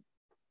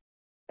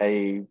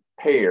a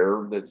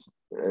pair that's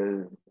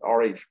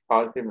Rh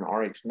positive and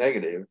Rh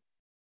negative,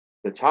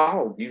 the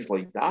child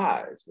usually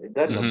dies. It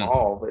doesn't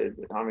evolve.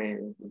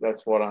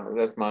 That's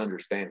my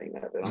understanding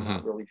of it. I'm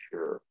not really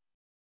sure,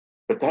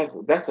 but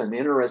that's an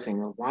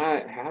interesting.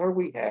 How do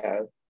we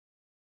have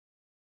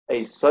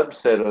a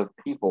subset of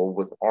people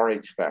with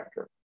Rh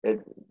factor?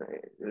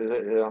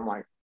 I'm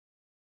like,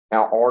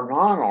 or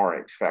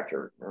non-Rh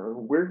factor.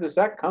 Where does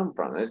that come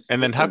from?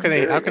 And then how can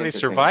they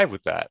survive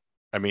with that?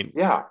 I mean,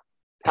 yeah.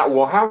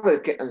 How they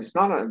can, it's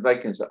not they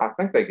can. I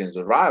think they can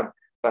survive,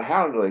 but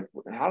how do they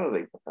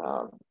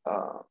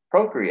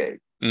procreate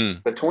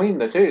between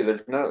the two?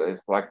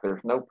 It's like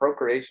there's no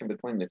procreation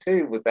between the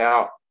two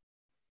without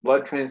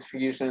blood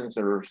transfusions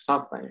or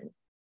something.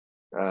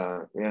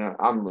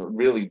 I'm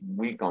really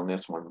weak on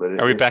this one, but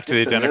are we back to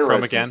the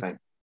adrenochrome again? Thing.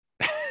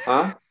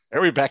 Huh?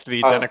 Are we back to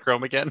the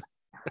adrenochrome again?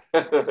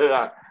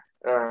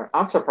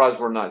 I'm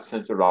surprised we're not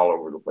censored all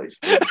over the place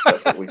for the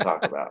stuff that we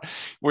talk about.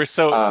 We're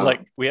so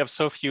we have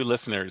so few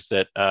listeners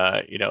that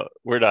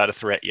we're not a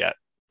threat yet.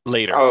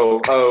 Later.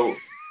 Oh,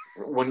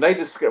 when they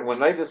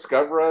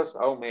discover us,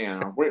 oh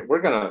man,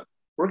 we're gonna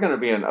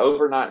be an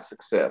overnight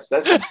success.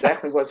 That's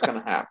exactly what's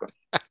gonna happen.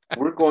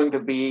 We're going to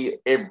be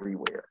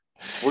everywhere.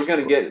 We're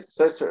going to get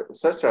such a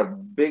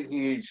big,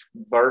 huge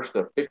burst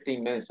of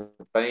 15 minutes of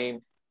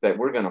fame that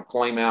we're going to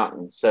flame out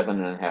in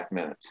 7.5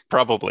 minutes.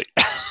 Probably.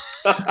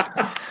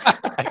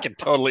 I can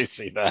totally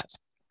see that.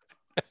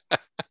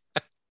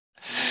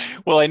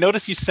 Well, I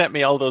noticed you sent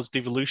me all those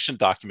devolution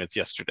documents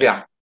yesterday.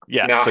 Yeah.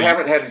 Now, so I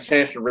haven't had a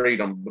chance to read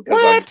them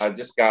because I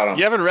just got them.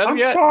 You haven't read them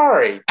yet? I'm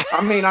sorry.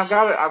 I mean, I've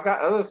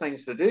got other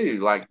things to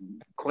do, like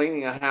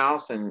cleaning a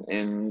house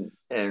and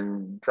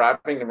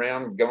driving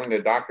around, going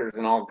to doctors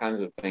and all kinds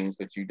of things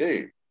that you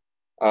do.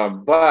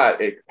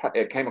 But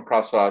it came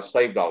across, so I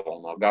saved all of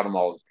them. I've got them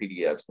all as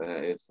PDFs,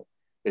 and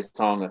it's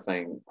on the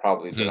thing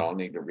probably that I'll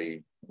need to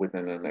read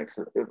within the next.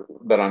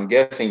 But I'm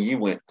guessing you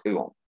went to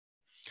them.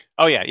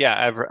 Oh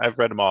yeah. I've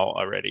read them all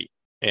already.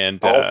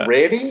 And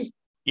already.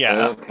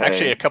 Yeah, okay.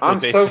 Actually, a couple of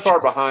days. I'm so far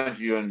behind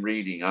you in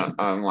reading.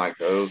 I'm like,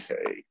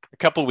 okay. A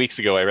couple of weeks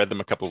ago, I read them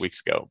a couple of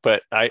weeks ago,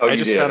 but I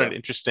just found it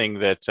interesting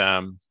that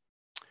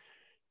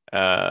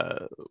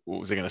what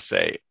was I going to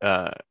say?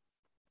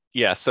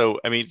 Yeah. So,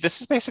 I mean,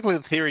 this is basically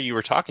the theory you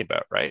were talking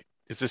about, right?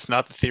 Is this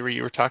not the theory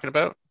you were talking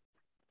about?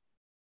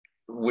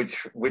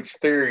 Which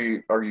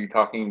theory are you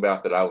talking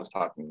about that I was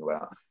talking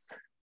about?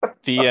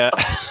 The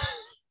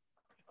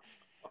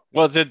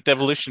well, the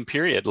devolution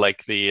period,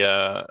 like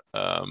the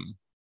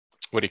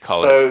what do you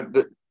call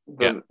it?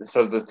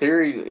 So the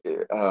theory,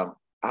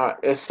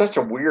 it's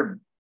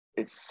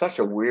such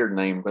a weird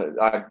name,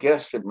 but I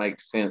guess it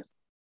makes sense.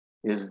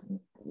 Is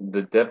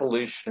the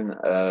devolution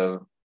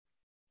of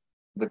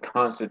the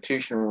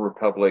constitutional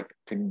republic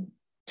to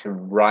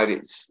write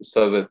it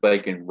so that they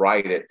can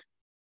write it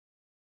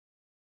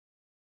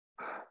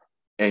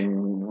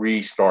and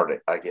restart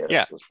it, I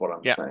guess, is what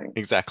I'm saying.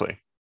 Exactly.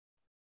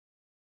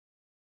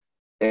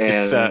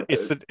 And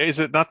is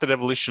it not the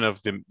devolution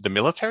of the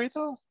military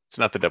though? It's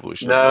not the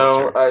devolution of the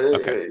military.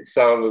 Okay.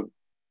 So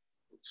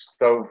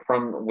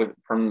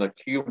from the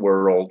Q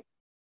world,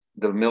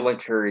 the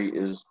military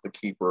is the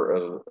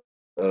keeper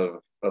of the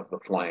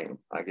flame,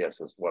 I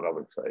guess is what I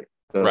would say.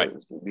 Right.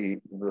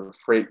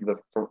 The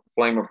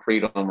flame of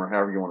freedom, or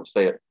however you want to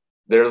say it.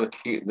 They're the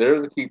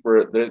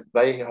keeper.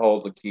 They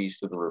hold the keys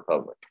to the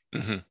republic.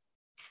 Mm-hmm.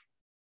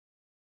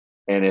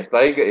 And if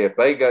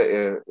they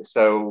go,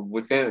 so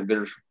within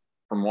there's.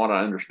 From what I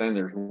understand,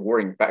 there's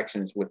warring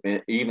factions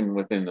even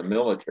within the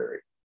military.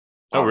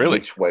 Oh, really?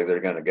 Which way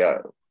they're going to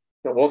go?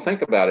 Well,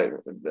 think about it.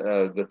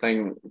 The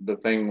thing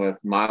with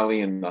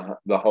Miley and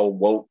the whole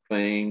woke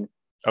thing.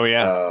 Oh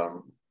yeah.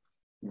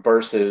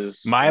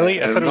 Versus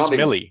Miley. I thought it was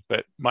Millie,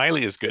 but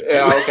Miley is good too.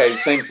 Yeah. Okay.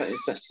 Same thing.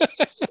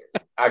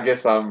 I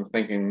guess I'm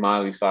thinking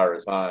Miley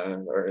Cyrus,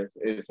 or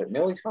is it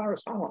Millie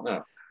Cyrus? I don't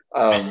know.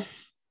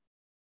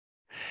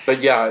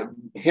 But yeah,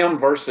 him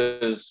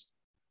versus.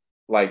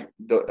 Like,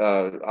 I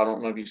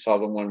don't know if you saw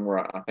the one where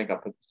I think I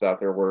put this out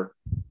there where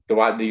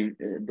Dwight D.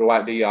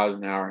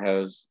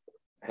 Eisenhower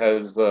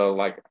has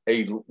like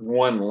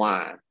one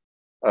line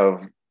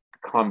of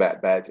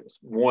combat badges,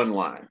 one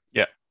line.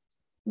 Yeah.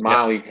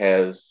 Miley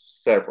has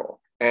several.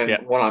 And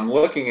when I'm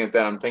looking at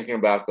that, I'm thinking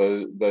about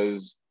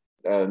those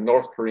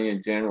North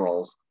Korean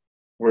generals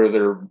where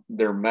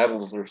their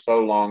medals are so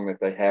long that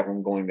they have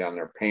them going down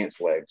their pants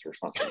legs or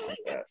something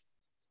like that.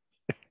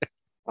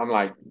 I'm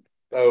like,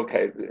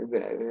 okay,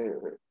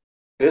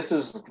 this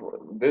is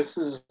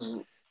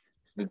the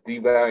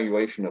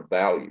devaluation of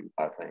value,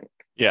 I think.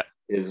 Yeah.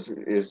 Is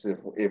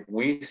if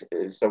we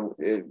so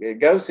it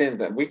goes in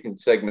that we can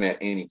segment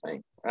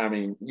anything. I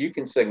mean, you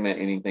can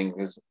segment anything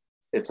because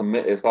it's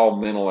all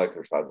mental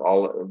exercise.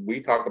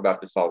 We talk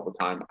about this all the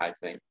time. I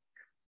think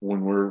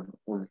when we're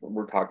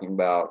talking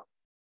about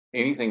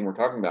anything we're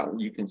talking about,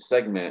 you can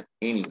segment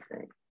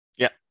anything.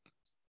 Yeah.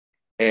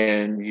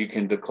 And you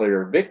can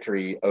declare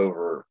victory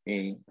over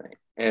anything.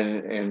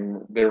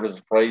 And there was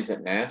a phrase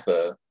at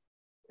NASA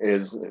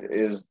is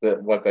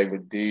that what they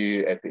would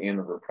do at the end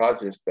of the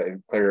project,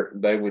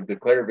 they would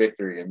declare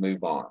victory and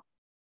move on.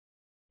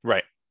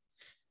 Right.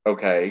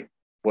 Okay.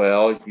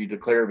 Well, you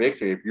declare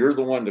victory. If you're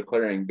the one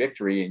declaring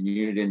victory and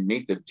you didn't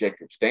meet the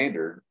objective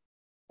standard,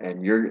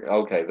 and you're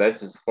okay,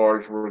 that's as far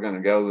as we're going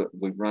to go.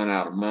 We've run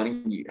out of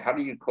money. How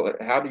do you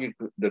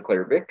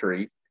declare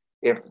victory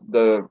if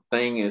the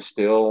thing is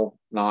still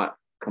not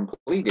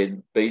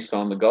completed based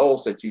on the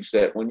goals that you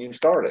set when you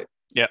started.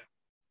 Yeah.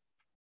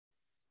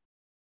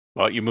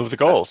 Well, you move the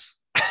goals.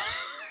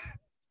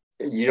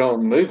 You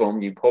don't move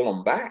them, you pull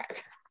them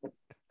back.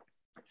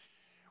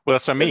 Well,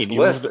 that's what I mean.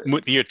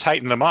 You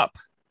tighten them up.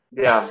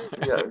 Yeah.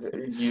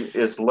 You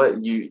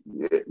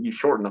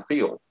shorten the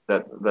field.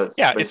 That's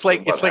it's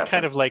like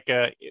kind of like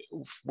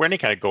for any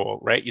kind of goal,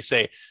 right? You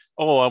say,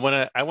 oh, I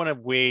want to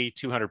weigh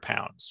 200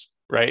 pounds,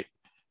 right?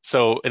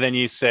 So, and then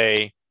you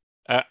say,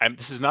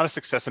 this is not a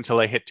success until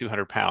I hit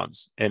 200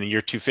 pounds, and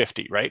you're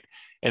 250, right?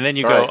 And then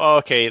you go, oh,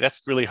 okay,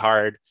 that's really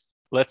hard.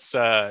 Let's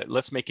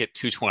make it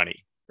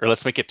 220, or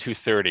let's make it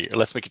 230, or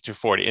let's make it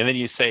 240. And then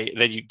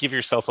you give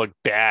yourself a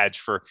badge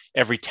for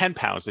every 10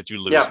 pounds that you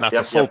lose, not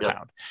the full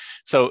pound.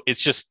 So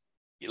it's just,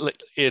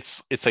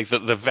 it's like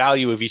the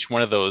value of each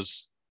one of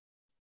those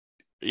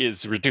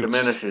is reduced.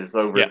 Diminishes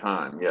over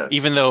time, yes.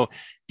 Even though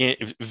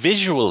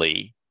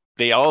visually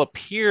they all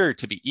appear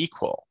to be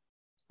equal,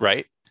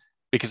 right?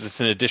 Because it's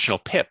an additional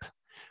pip.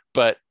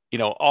 But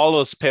all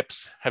those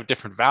pips have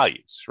different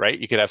values, right?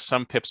 You could have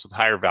some pips with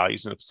higher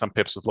values and some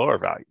pips with lower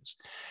values,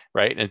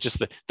 right? And just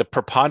the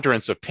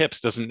preponderance of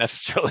pips doesn't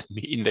necessarily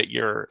mean that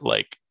you're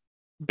like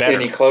better.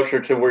 Any closer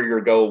to where your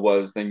goal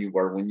was than you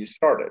were when you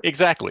started.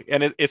 Exactly.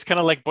 And it's kind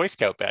of like Boy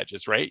Scout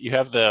badges, right? You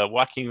have the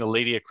walking the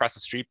lady across the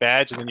street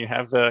badge, and then you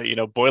have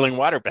the boiling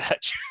water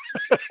badge.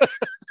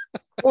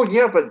 Well,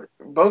 yeah, but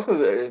both of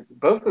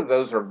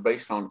those are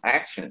based on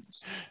actions.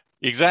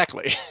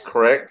 Exactly.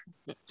 Correct.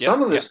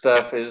 Some of this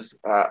stuff is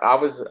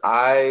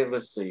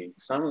let's see.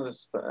 Some of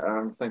this,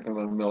 I'm thinking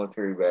of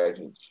military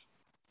badges.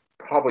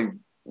 Probably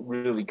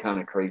really kind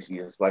of crazy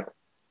is like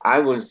I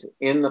was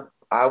in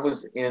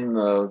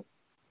the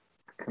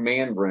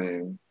command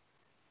room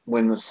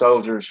when the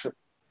soldiers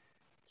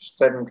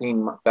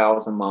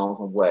 17,000 miles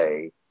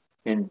away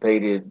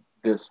invaded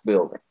this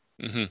building.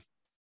 Mm-hmm.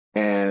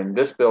 And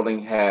this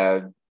building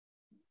had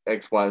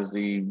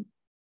XYZ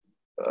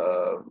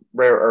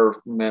rare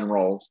earth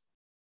minerals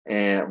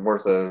and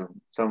worth of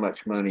so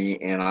much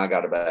money, and I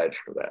got a badge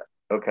for that.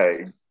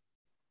 Okay.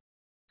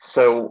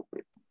 So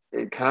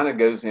it kind of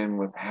goes in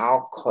with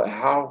how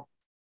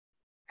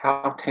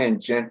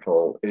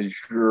tangential is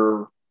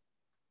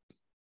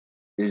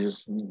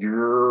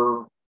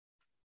your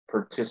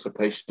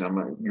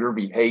participation, your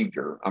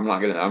behavior. I'm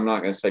not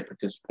gonna say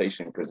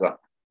participation, because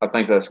I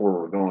think that's where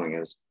we're going.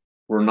 Is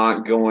we're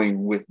not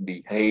going with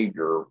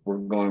behavior. We're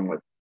going with,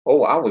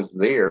 oh, I was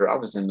there. I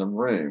was in the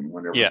room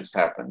whenever this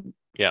happened.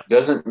 Yeah.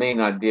 Doesn't mean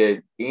I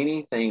did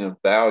anything of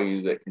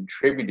value that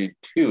contributed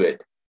to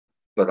it,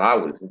 but I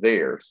was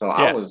there. So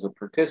I was a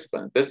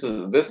participant. This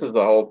is the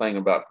whole thing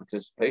about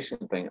participation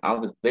thing. I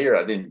was there.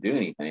 I didn't do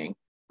anything,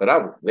 but I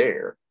was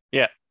there.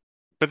 Yeah.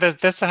 But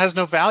this has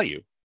no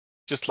value.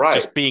 Just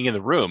being in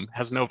the room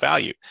has no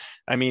value.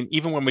 I mean,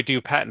 even when we do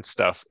patent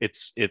stuff,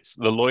 it's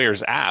the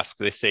lawyers ask,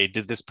 they say,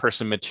 did this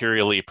person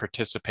materially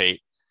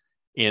participate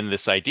in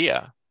this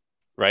idea?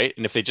 Right.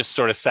 And if they just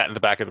sort of sat in the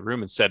back of the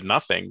room and said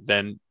nothing,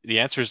 then the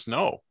answer is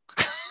no.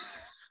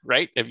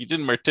 Right. If you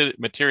didn't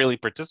materially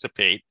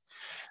participate,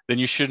 then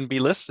you shouldn't be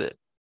listed.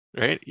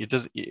 Right.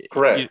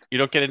 Correct. You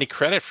don't get any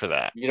credit for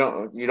that. You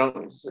don't,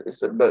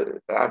 but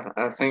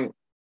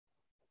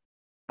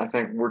I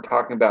think we're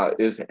talking about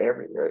is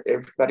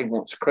everybody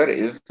wants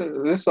credit.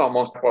 This is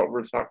almost what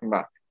we're talking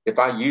about. If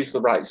I use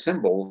the right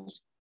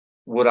symbols,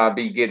 would I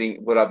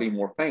be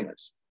more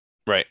famous?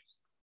 Right.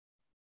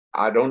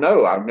 I don't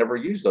know. I've never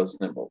used those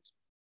symbols.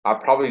 I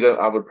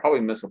would probably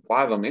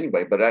misapply them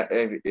anyway. But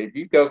if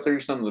you go through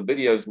some of the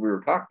videos we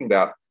were talking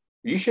about,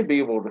 you should be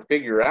able to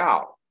figure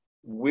out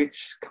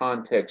which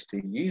context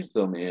to use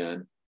them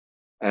in,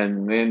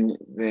 and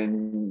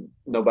then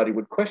nobody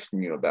would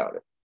question you about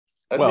it.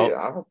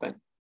 I would think.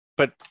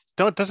 But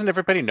doesn't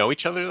everybody know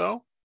each other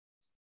though?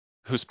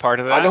 Who's part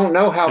of that? I don't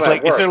know how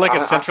that works. Is there like a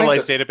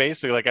centralized database?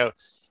 So like,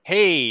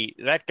 hey,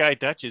 that guy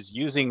Dutch is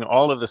using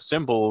all of the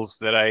symbols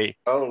that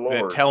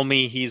tell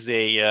me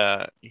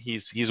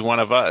he's one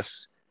of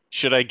us.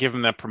 Should I give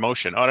him that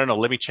promotion? Oh, no.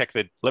 Let me check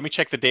the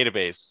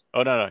database.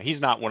 Oh, no, he's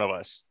not one of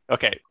us.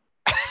 Okay.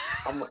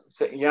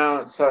 So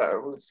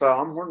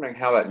I'm wondering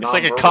how that. It's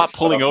like a cop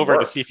pulling over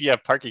to see if you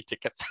have parking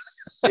tickets.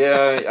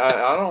 Yeah,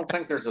 I don't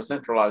think there's a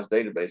centralized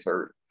database,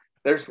 or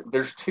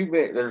there's too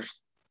big.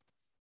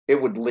 It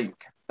would leak.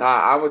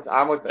 I was.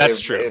 That's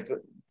true.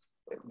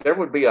 There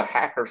would be a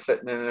hacker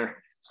sitting in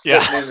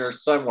there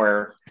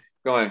somewhere,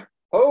 going,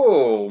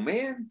 "Oh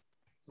man,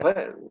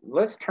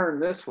 let's turn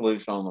this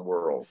loose on the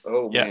world."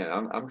 Oh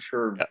man, I'm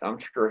sure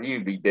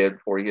he'd be dead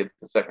before he hit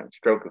the second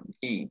stroke of the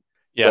key.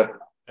 Yeah,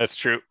 that's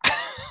true.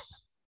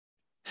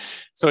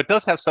 So it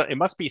does have it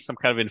must be some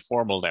kind of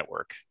informal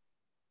network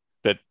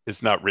that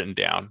is not written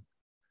down.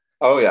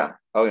 Oh yeah.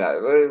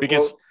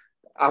 Because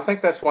I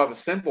think that's why the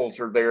symbols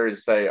are there,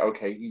 is say,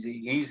 okay,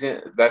 he's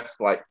in. That's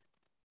like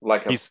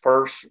a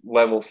first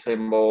level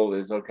symbol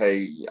is,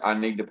 okay, I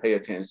need to pay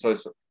attention.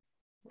 So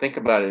think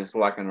about it as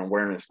like an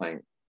awareness thing,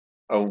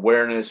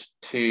 awareness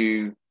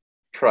to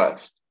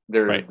trust.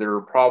 There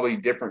are probably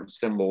different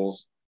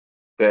symbols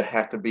that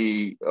have to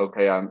be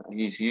okay.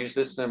 He's used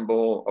this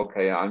symbol.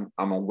 Okay, I'm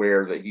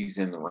aware that he's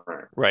in the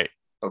room. Right.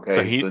 Okay.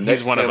 So the he's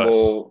next one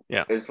symbol, of us.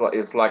 Yeah.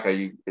 it's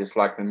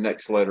like the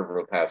next letter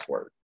of a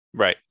password.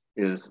 Right.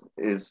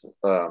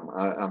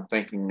 I'm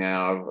thinking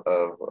now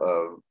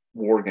of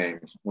war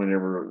games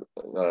whenever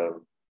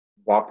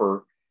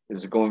Whopper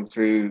is going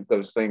through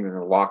those things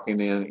and locking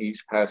in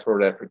each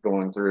password after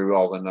going through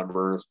all the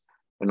numbers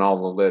and all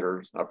the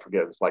letters. I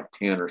forget, it's like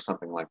 10 or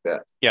something like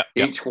that. Yeah.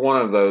 Each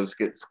one of those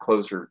gets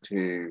closer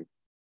to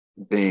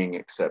being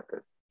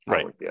accepted,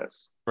 right. I would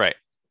guess. Right.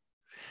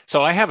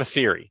 So I have a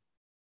theory.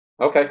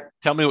 Okay.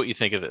 Tell me what you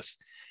think of this.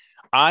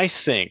 I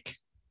think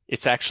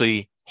it's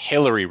actually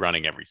Hillary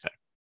running everything.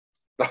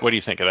 What do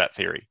you think of that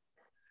theory?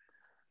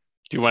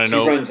 Do you want to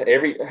know?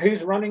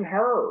 Who's running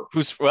her?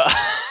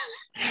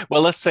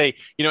 Well, let's say,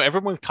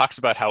 everyone talks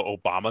about how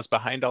Obama's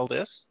behind all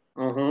this,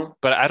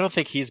 but I don't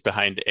think he's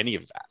behind any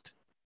of that.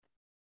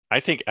 I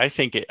think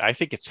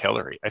it's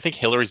Hillary. I think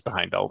Hillary's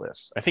behind all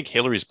this. I think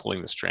Hillary's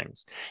pulling the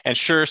strings. And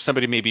sure,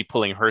 somebody may be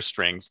pulling her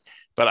strings,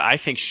 but I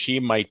think she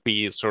might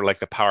be sort of like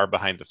the power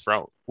behind the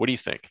throne. What do you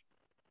think?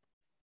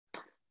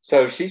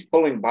 So she's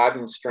pulling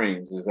Biden's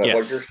strings. Is that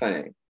what you're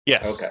saying?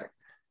 Yes. Okay.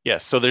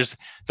 Yes. So there's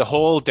the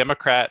whole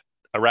Democrat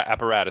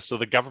apparatus. So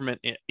the government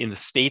in the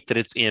state that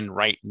it's in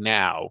right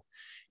now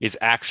is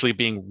actually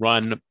being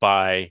run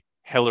by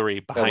Hillary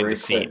behind the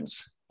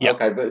scenes. Yeah.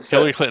 Okay, but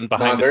Hillary Clinton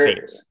behind the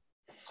scenes.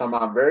 So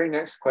my very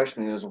next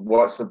question is,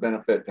 what's the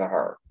benefit to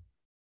her?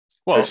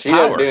 Well, she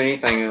doesn't do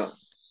anything.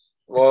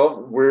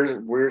 Well,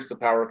 where's the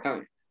power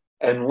coming?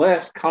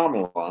 Unless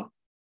Kamala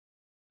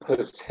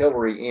puts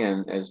Hillary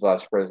in as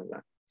vice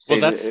president. See,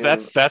 well,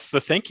 that's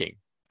the thinking.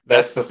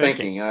 That's the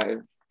thinking.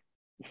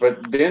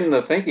 But then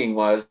the thinking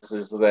is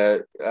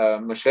that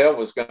Michelle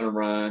was going to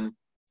run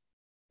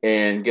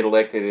and get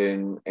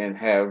elected and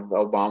have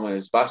Obama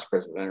as vice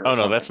president. Oh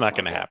no, that's not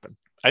going to happen.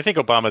 I think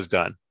Obama's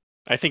done.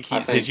 I think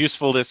his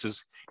usefulness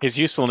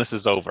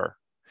is over.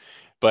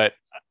 But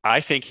I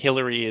think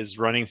Hillary is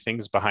running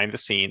things behind the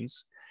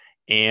scenes,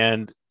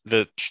 and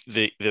the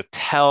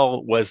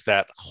tell was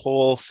that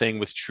whole thing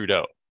with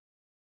Trudeau,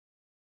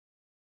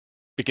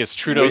 because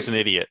Trudeau's an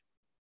idiot.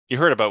 You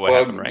heard about what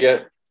happened, right? Yeah.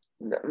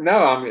 No,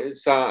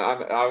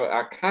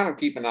 I kind of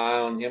keep an eye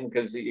on him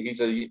because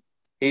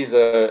he's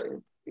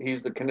the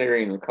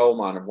canary in the coal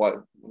mine of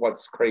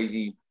what's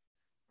crazy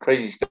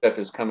stuff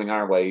is coming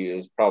our way. He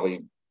is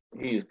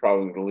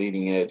probably the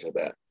leading edge of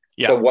that.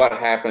 Yeah. So what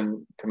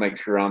happened to make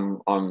sure I'm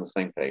on the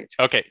same page?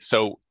 Okay,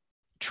 so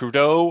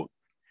Trudeau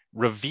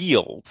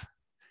revealed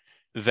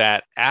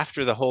that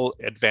after the whole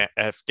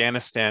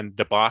Afghanistan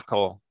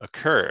debacle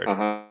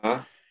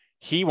occurred,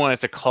 he wanted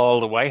to call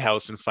the White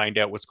House and find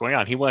out what's going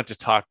on. He wanted to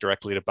talk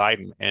directly to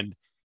Biden, and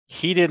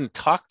he didn't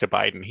talk to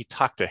Biden. He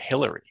talked to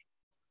Hillary.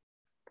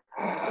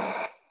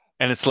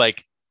 And it's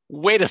like,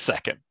 wait a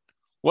second.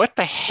 What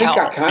the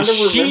hell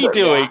is she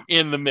doing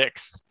in the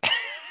mix?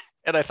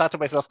 And I thought to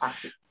myself,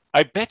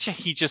 I bet you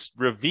he just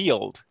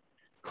revealed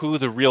who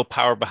the real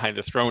power behind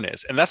the throne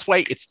is. And that's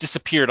why it's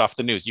disappeared off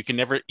the news. You can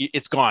never,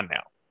 it's gone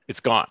now. It's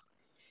gone.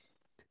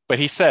 But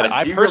he said,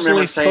 I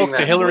personally spoke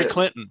to Hillary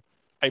Clinton.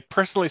 I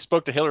personally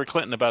spoke to Hillary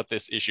Clinton about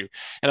this issue.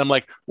 And I'm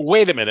like,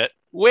 wait a minute.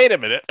 Why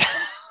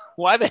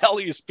the hell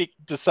are you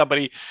speaking to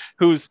somebody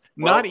who's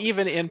not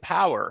even in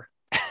power?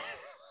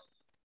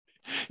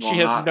 She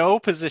has no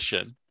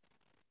position,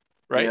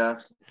 right? Yeah.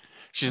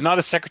 She's not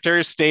a Secretary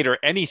of State or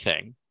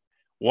anything.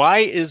 Why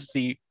is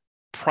the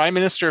Prime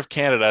Minister of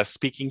Canada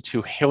speaking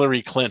to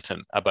Hillary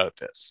Clinton about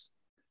this?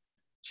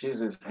 She's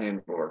his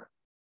handler.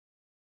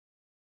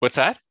 What's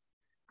that?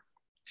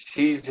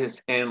 She's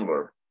his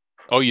handler.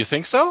 Oh, you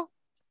think so?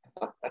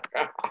 I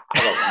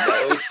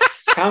don't know.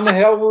 How the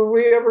hell would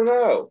we ever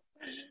know?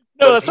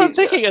 No, that's what I'm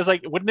thinking. Is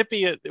like, wouldn't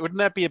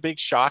that be a big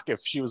shock if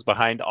she was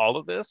behind all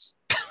of this?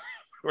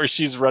 Or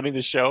she's running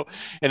the show,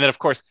 and then of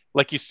course,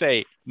 like you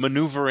say,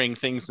 maneuvering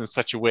things in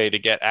such a way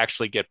to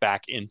actually get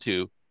back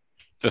into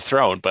the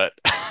throne. But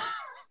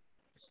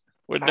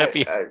wouldn't that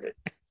be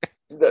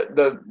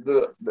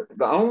the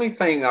only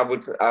thing I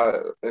would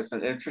it's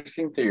an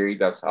interesting theory.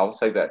 I'll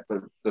say that. But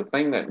the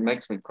thing that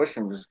makes me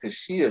question is because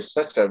she is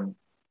such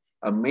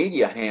a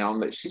media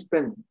hound that she's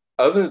been,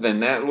 other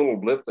than that little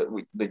blip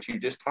that you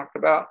just talked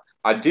about.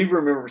 I do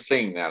remember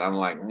seeing that. I'm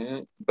like,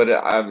 but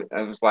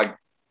I was like,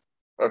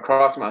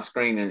 across my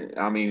screen, and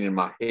I mean in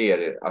my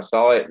head, I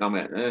saw it and I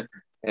went,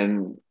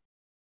 and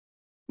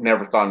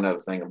never thought another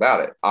thing about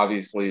it.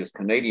 Obviously, as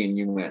Canadian,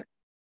 you went,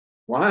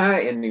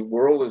 why in the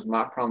world is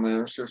my prime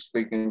minister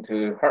speaking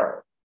to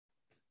her?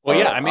 Well,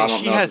 yeah, I mean,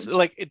 she has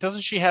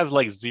doesn't she have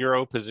like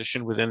zero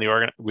position within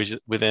the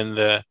within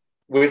the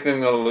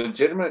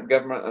legitimate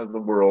government of the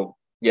world?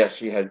 Yes,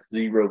 she has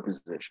zero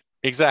position.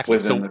 Exactly.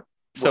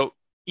 So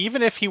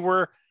even if he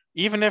were,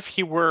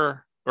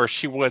 or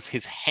she was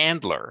his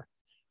handler,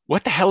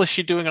 what the hell is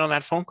she doing on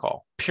that phone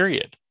call?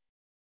 Period.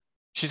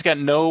 She's got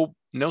no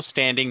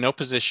standing, no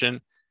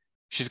position.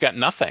 She's got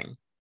nothing.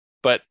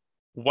 But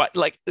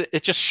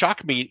it just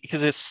shocked me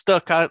because it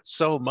stuck out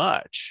so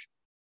much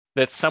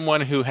that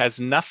someone who has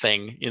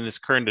nothing in this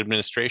current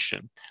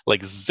administration,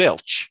 like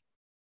zilch,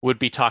 would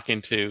be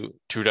talking to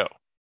Trudeau.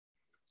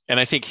 And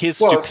I think Well,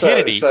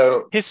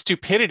 so his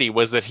stupidity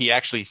was that he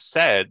actually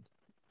said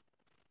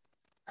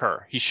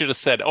her. He should have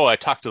said, "Oh, I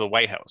talked to the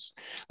White House."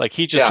 Like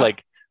he just yeah.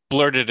 like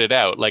blurted it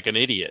out like an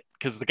idiot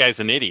because the guy's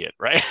an idiot,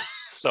 right?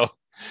 So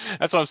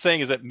that's what I'm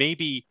saying is that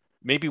maybe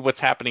what's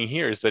happening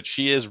here is that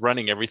she is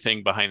running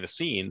everything behind the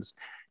scenes,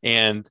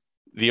 and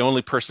the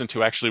only person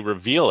to actually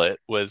reveal it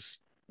was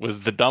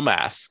the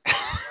dumbass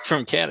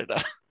from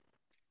Canada.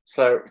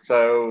 So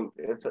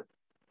it's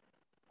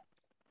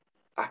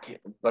I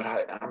can't, but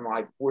I'm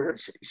like,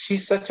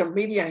 she's such a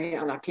media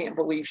hand. I can't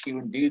believe she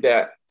would do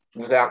that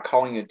without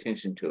calling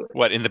attention to it.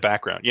 What in the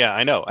background? Yeah,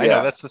 I know.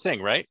 Yeah, That's the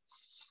thing, right?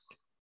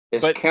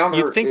 it's But you'd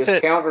counter. think It's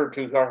that counter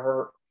to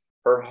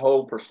her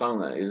whole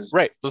persona. Is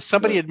right. Well,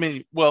 somebody the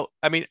admit. Well,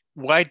 I mean,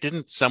 why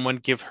didn't someone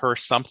give her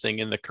something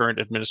in the current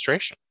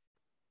administration?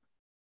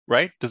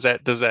 Right? Does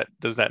that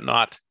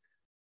not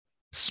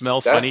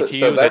smell funny to so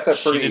you that that's a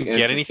she pretty didn't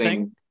get anything?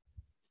 interesting.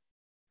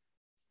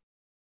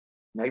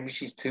 Maybe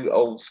she's too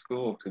old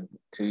school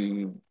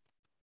to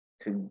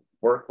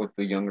work with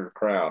the younger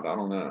crowd. I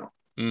don't know.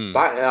 Mm.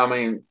 But I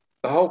mean,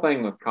 the whole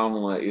thing with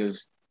Kamala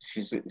is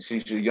she's a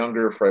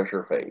younger,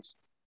 fresher face.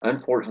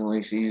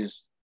 Unfortunately,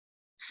 she's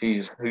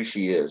who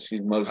she is. She's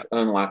the most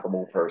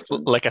unlikable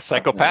person, Like a I think.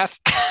 psychopath?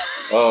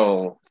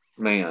 Oh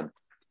man,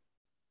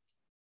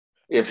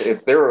 if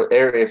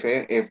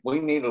we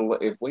need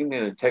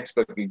a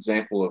textbook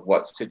example of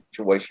what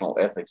situational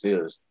ethics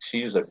is,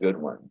 she's a good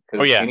one Oh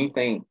because yeah.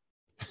 anything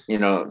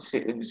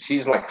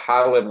she's like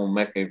high level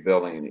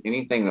Machiavellian.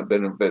 Anything that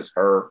benefits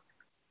her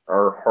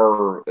or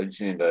her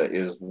agenda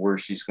is where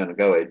she's going to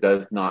go. It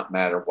does not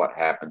matter what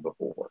happened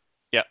before.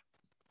 Yeah.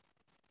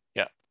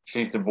 Yeah.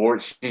 She's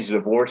divorced. She's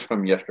divorced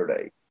from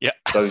yesterday. Yeah.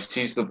 So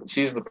she's the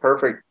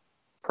perfect.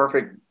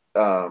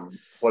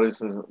 What's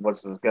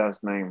this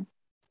guy's name?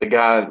 The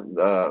guy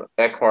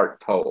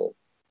Eckhart Tolle,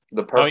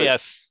 the Oh perfect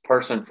yes.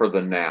 person for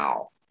the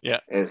now. Yeah.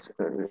 It's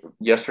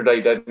yesterday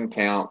doesn't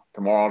count.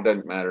 Tomorrow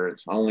doesn't matter.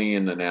 It's only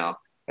in the now.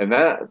 And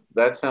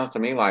that sounds to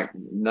me like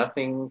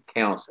nothing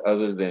counts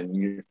other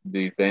than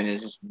the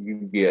advantages you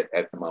get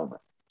at the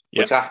moment,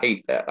 Yeah. which I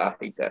hate that. I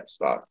hate that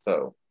stuff.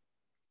 So,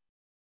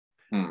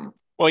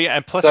 Well, yeah,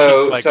 and plus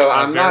she's like a very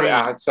I'm not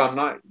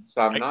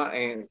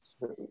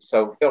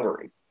so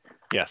Hillary.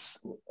 yes,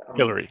 Um,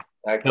 Hillary.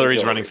 actually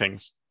Hillary's running Hillary.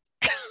 things.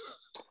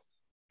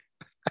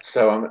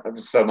 So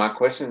my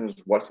question is,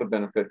 what's the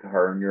benefit to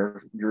her? And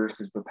yours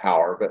is the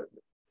power. But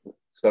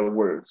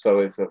so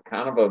it's a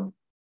kind of a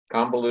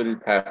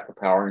convoluted path to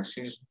power, and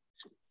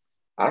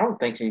I don't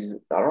think she's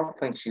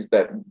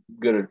that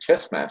good a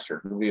chess master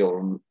to be able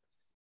to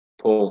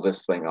pull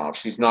this thing off.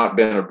 She's not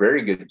been a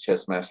very good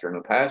chess master in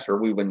the past, or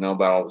we wouldn't know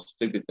about all the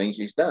stupid things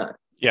she's done.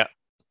 Yeah,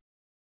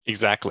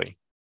 exactly.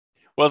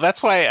 Well,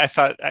 that's why I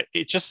thought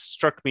it just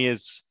struck me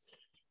as,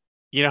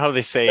 you know how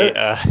they say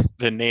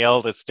the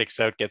nail that sticks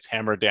out gets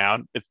hammered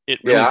down. It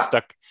really Yeah.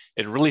 stuck.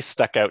 It really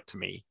stuck out to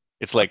me.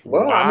 It's like,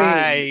 Well, I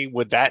mean, why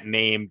would that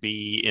name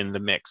be in the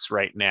mix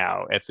right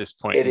now at this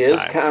point it in is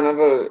time?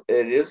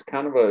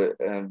 kind of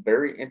a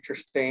very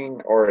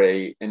interesting or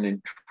an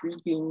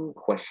intriguing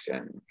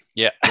question.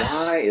 Yeah.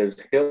 Why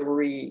is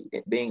Hillary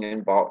being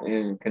involved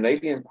in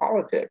Canadian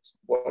politics?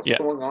 What's Yeah.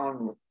 going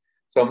on?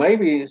 So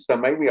maybe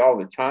all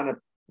the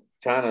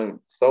China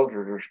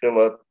soldiers are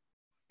still up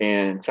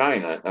in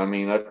China. I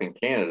mean, up in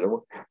Canada,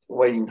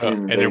 waiting to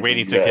And they're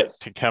waiting the US.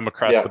 to come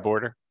across Yeah, the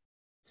border.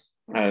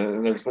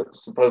 and there's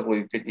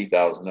supposedly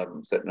 50,000 of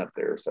them sitting up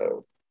there.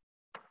 So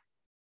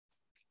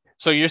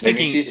So you're maybe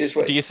thinking, she's just do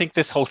waiting. you think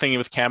this whole thing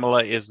with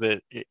Kamala is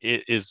that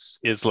it is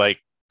like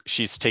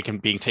she's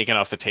being taken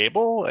off the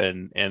table,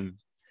 and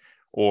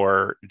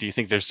or do you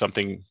think there's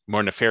something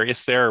more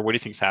nefarious there, or what do you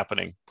think's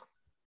happening?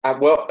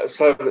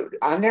 So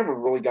I never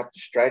really got the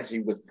strategy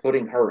with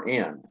putting her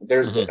in.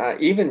 There's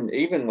Mhm.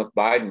 Even with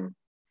Biden,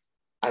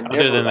 I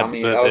Other than never. I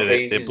mean, okay,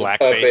 the he's a puppet,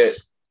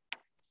 blackface,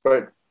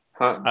 but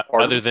other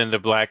pardon. than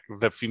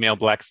the female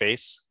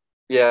blackface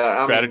Yeah,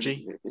 I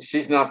strategy. mean,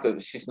 she's not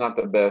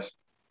the best.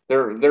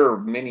 There are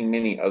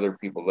many other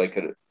people they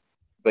could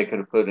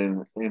have put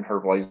in her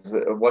place.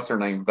 What's her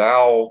name?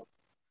 Val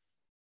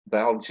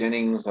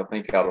Jennings, I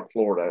think, out of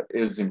Florida,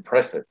 is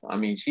impressive. I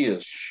mean, she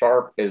is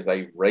sharp as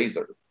a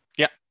razor.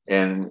 Yeah.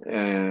 And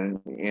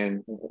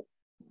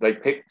they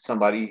picked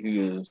somebody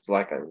who is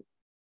like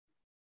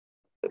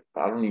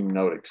I don't even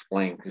know what to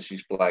explain because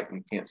she's black.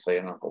 You can't say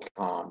an Uncle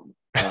Tom.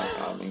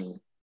 I mean,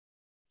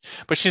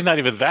 But she's not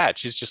even that.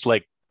 She's just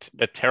like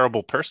a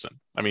terrible person.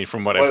 I mean,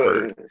 from what I've well,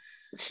 heard.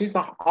 she's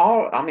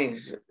all. I mean,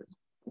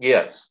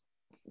 yes,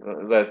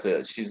 that's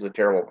it. She's a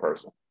terrible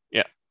person.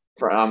 Yeah.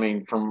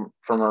 From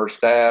her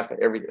staff,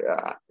 everything.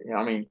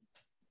 I mean,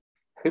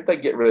 who'd they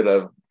get rid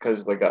of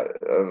because they got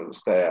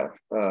staff?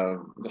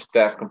 The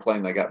staff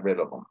complained they got rid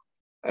of them.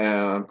 And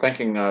I'm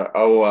thinking, one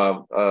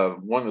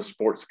of the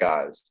sports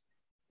guys.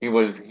 He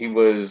was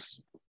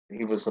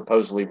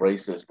supposedly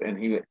racist, and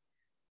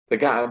the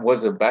guy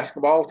was a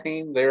basketball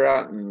team. They're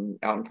out in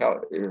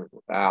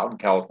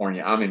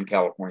California. I'm in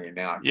California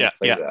now. I Yeah, can't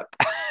say yeah.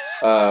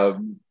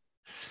 that.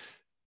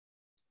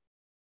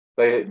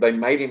 They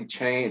made him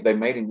change. They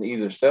made him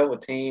either sell the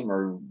team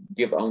or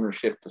give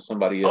ownership to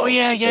somebody Oh else.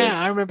 yeah,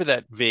 yeah. I remember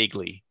that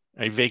vaguely.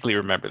 I vaguely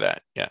remember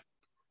that. Yeah.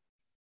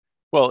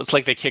 Well, it's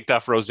like they kicked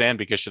off Roseanne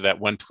because of that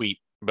one tweet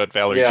about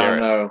Valerie Yeah, I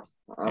Jarrett. know.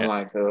 I'm Yeah.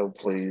 like, oh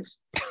please.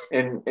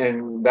 And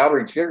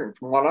Valerie Jarrett,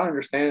 from what I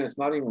understand, it's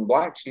not even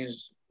black.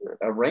 She's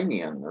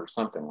Iranian or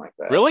something like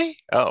that. Really?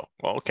 Oh,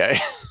 well, okay.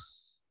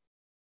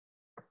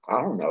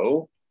 I don't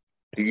know.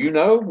 Do you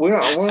know? We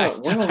don't I even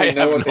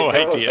know have what they no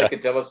tell us. They idea.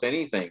 could tell us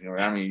anything.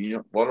 I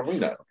mean, what do we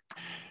know?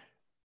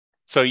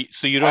 So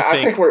you don't I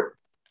think think we're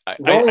I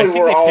normally think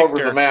we're they all picked over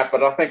the her. map,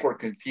 but I think we're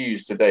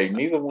confused today.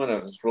 Neither one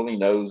of us really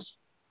knows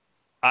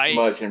I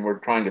much, and we're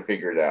trying to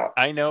figure it out.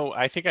 I know.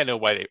 I think I know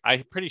why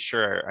I'm pretty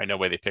sure I know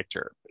why they picked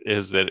her.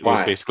 Is that it was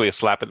Why? basically a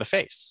slap in the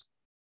face.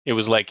 It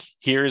was like,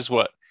 here's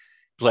what,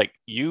 like,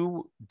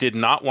 you did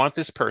not want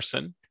this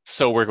person,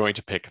 so we're going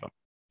to pick them.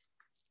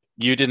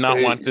 You did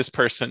not want this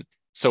person,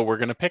 so we're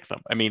going to pick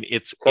them. I mean,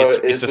 it's So it's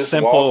is a this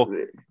simple.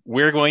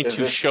 We're going Is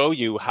to this show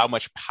you how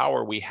much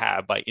power we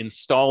have by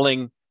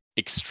installing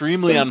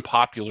extremely so,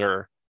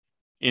 unpopular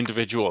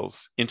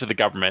individuals into the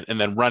government and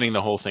then running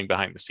the whole thing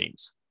behind the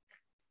scenes.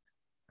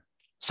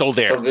 So so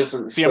there. this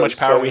is See how much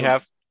power we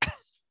have?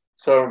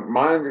 so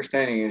my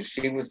understanding is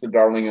she was the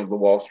darling of the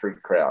Wall Street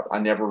crowd. I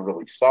never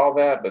really saw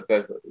that, but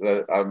that's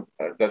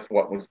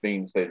what was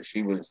being said.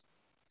 She was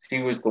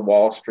the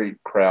Wall Street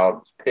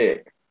crowd's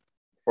pick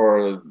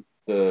for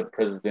the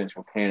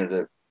presidential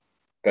candidate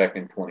back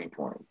in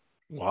 2020.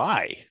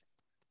 Why?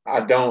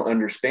 I don't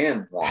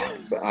understand why,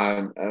 but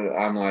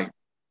I'm like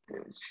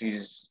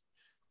she's.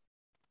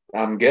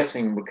 I'm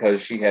guessing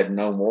because she had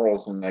no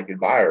morals and they could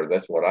buy her.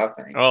 That's what I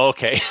think. Oh,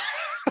 okay.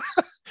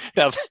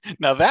 now,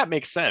 now that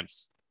makes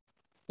sense.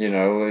 You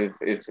know,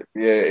 it's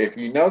if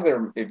you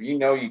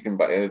know you can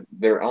buy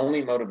their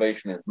only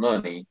motivation is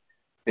money,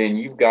 then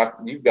you've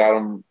got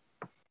them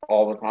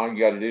all the time.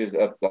 You got to do is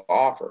up the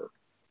offer,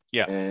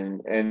 Yeah.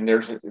 and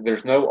there's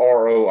no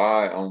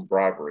ROI on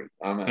bribery.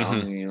 Hmm.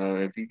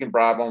 If you can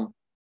bribe them,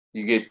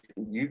 you get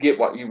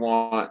what you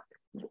want.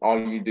 All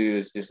you do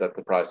is just up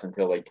the price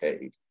until they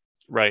cave.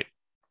 Right.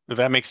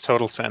 That makes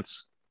total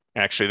sense.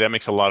 Actually, that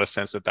makes a lot of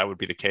sense that that would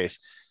be the case.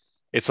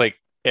 It's like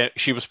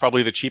she was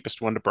probably the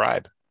cheapest one to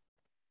bribe.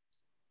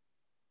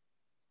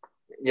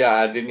 Yeah,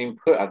 I did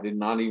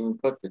not even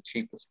put the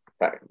cheapest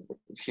fact.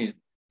 She's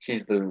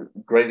she's the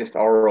greatest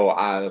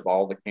ROI of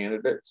all the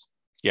candidates.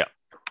 Yeah.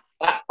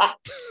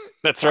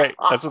 That's right.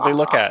 That's what they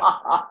look at.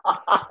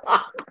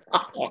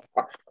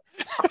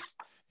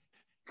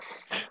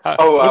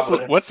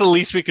 What's the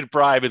least we could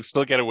bribe and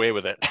still get away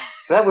with it?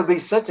 That would be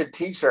such a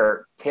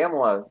T-shirt,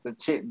 Kamala,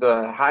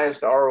 the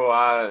highest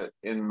ROI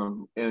in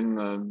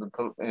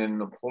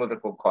the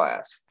political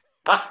class.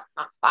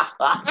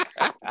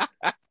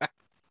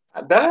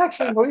 That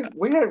actually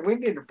we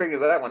need to figure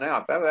that one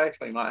out. That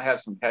actually might have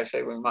some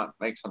cachet. We might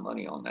make some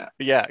money on that.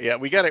 Yeah.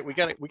 We got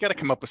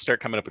to start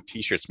coming up with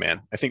T-shirts,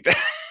 man. I think that.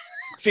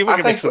 See if we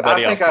can make some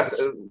money off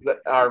this.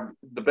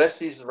 The best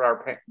use of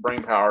our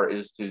brain power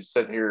is to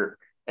sit here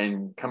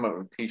and come up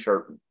with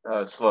T-shirt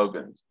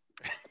slogans,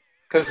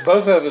 because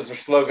both of us are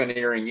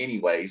sloganeering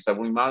anyway. So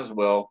we might as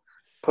well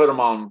put them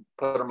on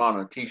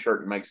a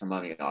T-shirt and make some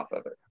money off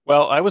of it.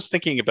 Well, I was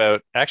thinking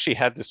about, actually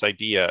had this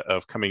idea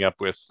of coming up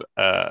with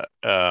a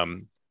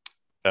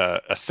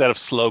set of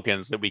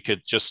slogans that we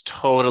could just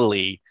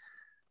totally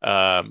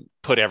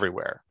put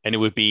everywhere, and it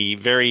would be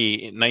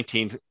very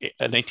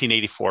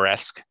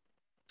 1984-esque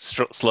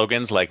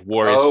slogans like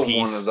 "War is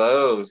peace." One of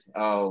those.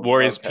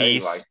 War is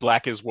peace. Like,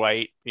 black is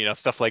white.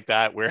 Stuff like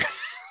that. Where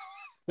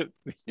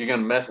you're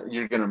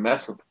gonna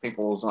mess with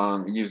people's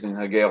using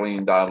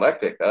Hegelian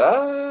dialectic.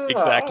 Oh.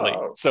 Exactly.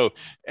 So,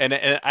 and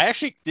I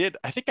actually did.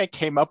 I think I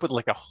came up with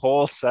like a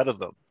whole set of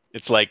them.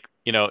 It's like,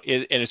 and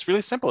it's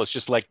really simple. It's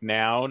just like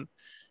noun,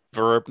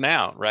 verb,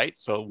 noun, right?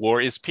 So war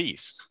is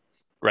peace,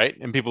 right?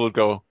 And people would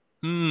go,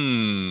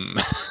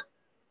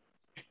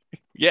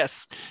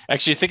 Yes,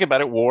 actually, think about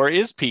it. War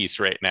is peace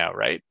right now,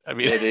 right? I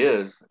mean, it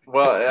is.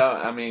 Well,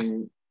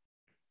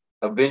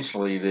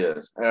 eventually it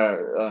is.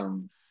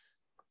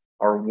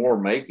 Or war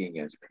making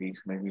is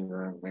peace. Maybe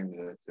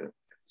that's it.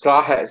 So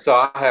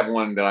I have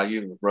one that I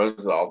use with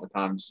Rosa all the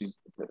time.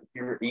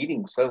 You're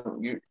eating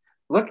you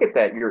look at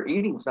that. You're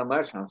eating so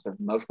much. And I said,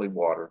 mostly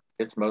water.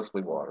 It's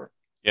mostly water.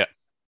 Yeah.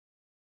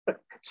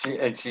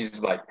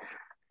 She's like,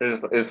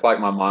 it's like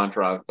my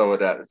mantra. I throw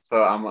it at.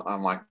 So I'm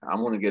like,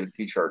 I'm going to get a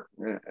T-shirt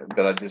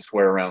that I just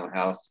wear around the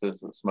house. That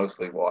says it's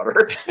mostly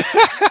water.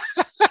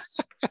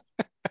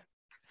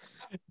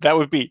 That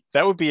would be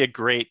a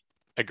great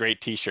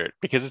T-shirt,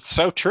 because it's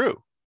so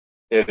true.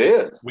 It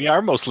is. We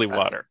are mostly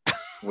water.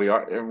 We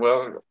are.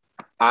 Well,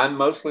 I'm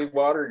mostly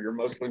water. You're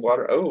mostly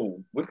water.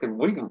 Oh, we could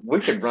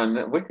run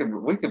that. We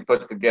could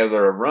put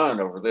together a run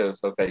over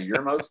this. Okay,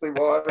 you're mostly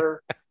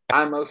water.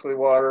 I'm mostly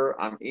water.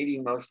 I'm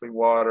eating mostly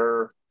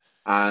water.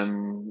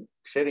 I'm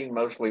shitting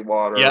mostly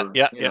water.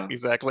 Yeah,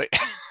 exactly.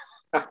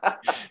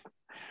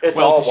 It's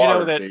Well, all did you know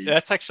water, that dude.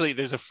 that's actually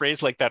there's a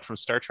phrase like that from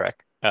Star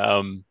Trek?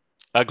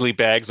 Ugly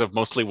bags of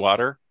mostly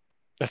water.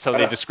 That's how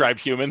they Uh, describe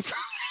humans.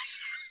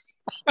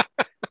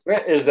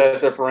 is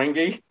that the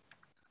Ferengi?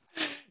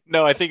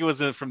 No, I think it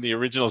was from the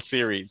original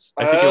series.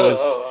 Oh, oh,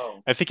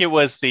 oh. I think it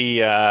was the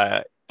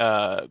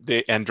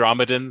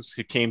Andromedans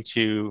who came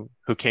to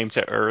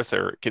Earth,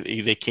 or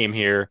they came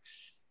here,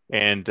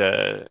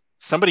 and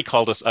somebody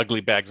called us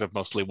ugly bags of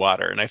mostly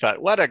water, and I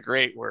thought, what a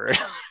great word,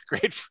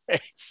 great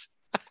phrase.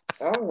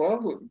 Oh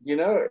well,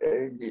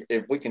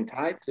 if we can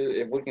tie it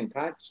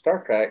to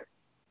Star Trek,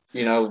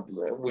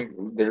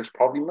 there's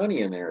probably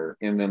money in there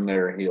in them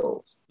there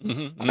hills.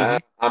 Hmm.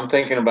 I'm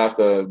thinking about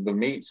the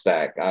meat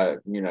sack.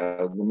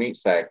 The meat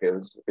sack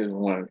is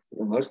one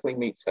mostly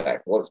meat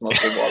sack. Well, it's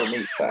mostly water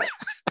meat sack.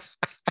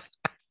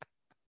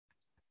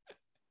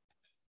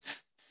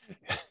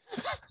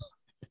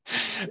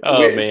 Oh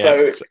man,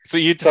 So so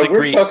you so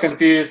we're disagree? so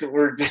confused that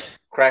we're just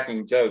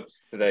cracking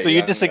jokes So today.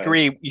 you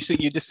disagree?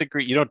 You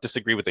disagree? You don't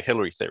disagree with the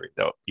Hillary theory,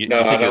 though. No, You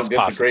I think it's don't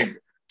possible? disagree,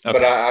 but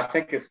Okay. I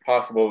think it's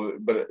possible.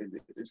 But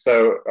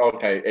so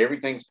okay,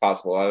 everything's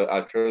possible.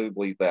 I truly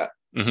believe that.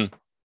 Hmm.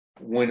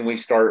 When we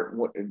start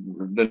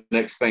the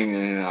next thing,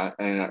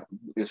 and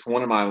it's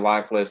one of my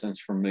life lessons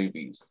from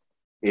movies,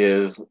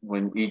 is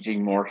when E.G.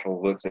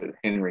 Marshall looks at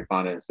Henry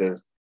Fonda and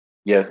says,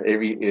 "Yes,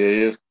 it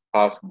is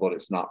possible, but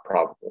it's not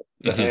probable."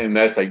 Hmm. And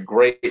that's a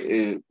great.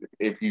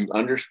 If you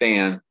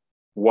understand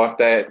what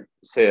that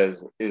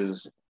says,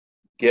 is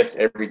yes,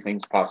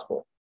 everything's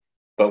possible.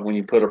 But when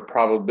you put a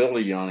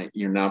probability on it,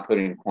 you're now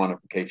putting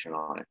quantification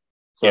on it.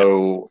 Yeah.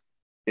 So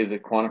is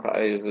it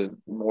quantified? Is it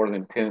more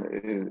than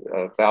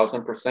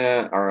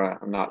 1,000%, or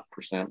not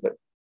percent,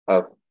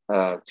 but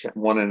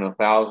 1 in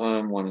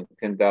 1,000, 1 in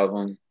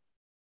 10,000?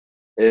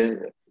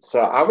 So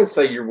I would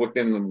say you're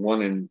within the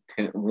 1 in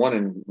 10, 1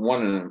 in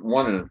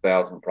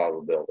 1,000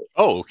 probability.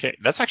 Oh, okay.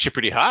 That's actually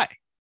pretty high.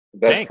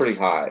 That's pretty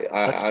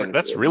Thanks. high.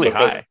 That's really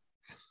high.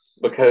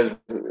 Because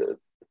the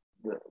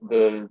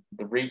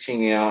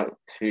reaching out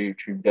to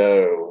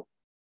Trudeau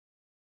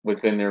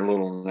within their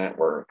little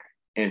network,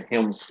 and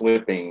him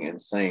slipping and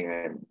saying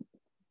that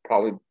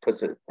probably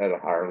puts it at a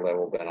higher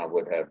level than I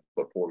would have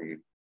before we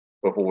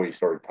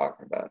started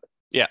talking about it.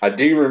 Yeah. I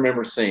do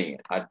remember seeing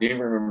it. I do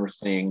remember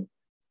seeing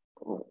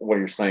what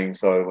you're saying.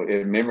 So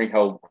memory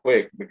held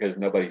quick because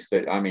nobody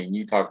said. I mean,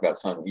 you talk about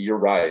something. You're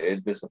right.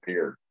 It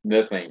disappeared.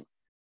 Nothing.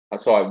 I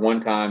saw it one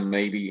time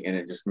maybe, and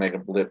it just made a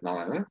blip. And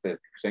I'm like,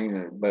 that's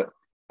interesting. But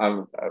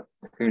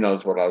who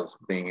knows what I was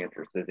being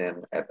interested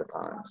in at the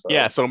time. So.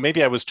 Yeah. So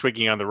maybe I was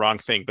twigging on the wrong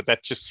thing, but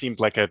that just seemed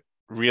like a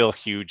real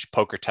huge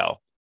poker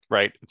tell,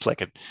 right?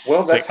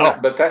 Well, it's like, oh,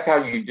 but that's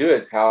how you do it.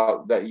 It's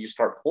how that you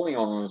start pulling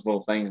on those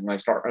little things, and they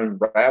start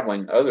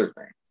unraveling other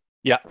things.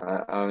 yeah.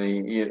 I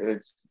mean,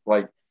 it's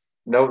like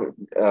no.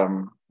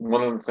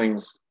 One of the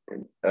things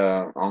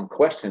on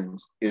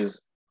questions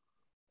is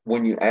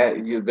when you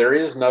add, there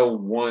is no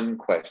one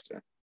question.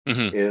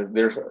 Hmm.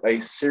 There's a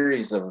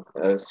series of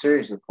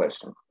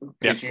questions Yeah.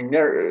 because you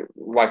never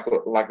like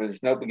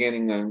there's no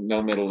beginning,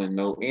 no middle, and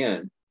no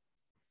end.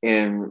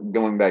 And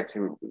going back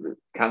to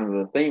kind of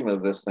the theme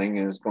of this thing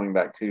is going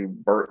back to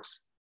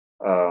Burke's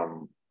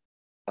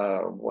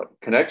what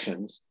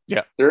connections.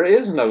 Yeah. There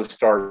is no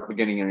start,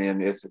 beginning, and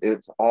end.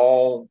 It's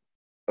all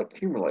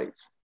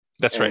accumulates.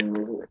 That's right.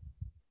 And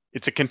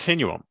It's a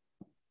continuum.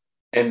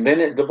 and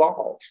then it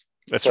devolves.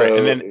 That's right.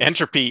 And then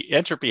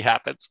entropy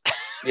happens.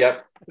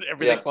 Yep.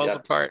 Everything falls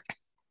apart.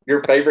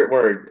 Your favorite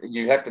word.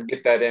 You have to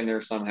get that in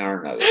there somehow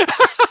or another.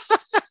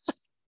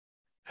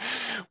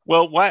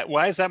 Well,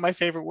 why is that my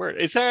favorite word?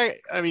 Is that,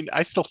 I mean,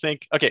 I still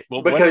think, okay,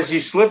 well, because you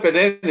slip it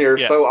in there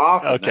so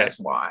often. Okay. That's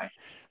why.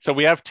 So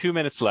we have 2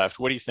 minutes left.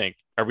 What do you think?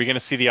 Are we going to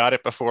see the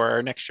audit before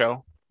our next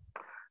show?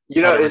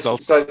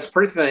 It's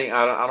pretty thing.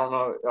 I don't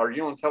know. Are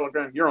you on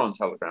Telegram? You're on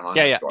Telegram.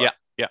 Yeah.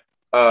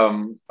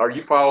 Are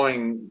you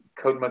following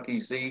Code Monkey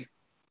Z?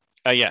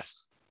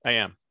 Yes, I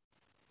am.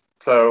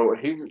 So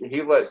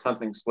he let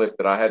something slip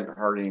that I hadn't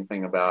heard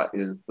anything about.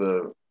 Is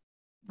the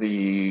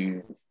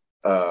cyber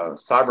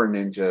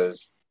ninjas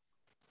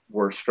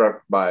were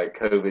struck by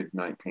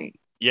COVID-19.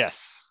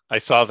 Yes, I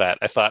saw that.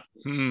 I thought,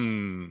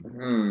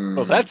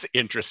 well, that's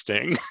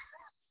interesting.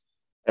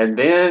 And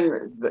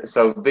then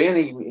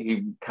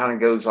he kind of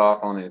goes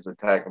off on his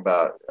attack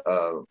about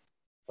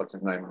what's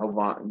his name,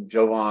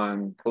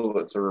 Jovan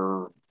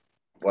Pulitzer,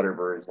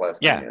 whatever his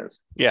last name is.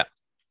 Yeah.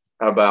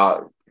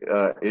 About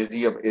is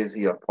he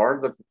a part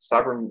of the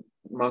cyber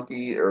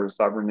monkey or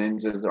cyber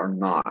ninjas or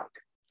not?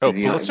 Oh,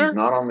 Pulitzer? He's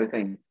not on the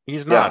thing.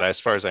 He's not, as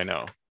far as I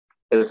know.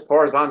 As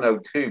far as I know,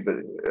 too,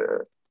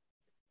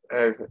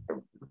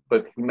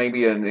 but he may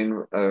be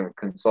a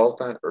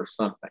consultant or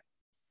something,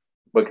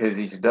 because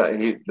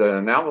the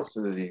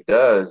analysis that he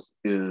does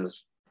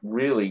is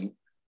really,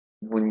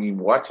 when you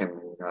watch him,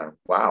 you're like,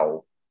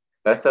 wow,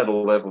 that's at a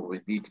level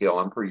of detail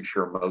I'm pretty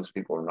sure most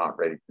people are not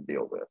ready to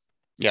deal with.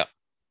 Yeah.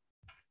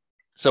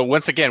 So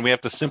once again, we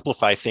have to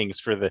simplify things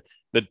for the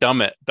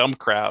dumb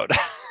crowd.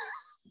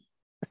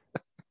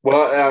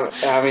 Well,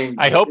 I mean,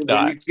 I hope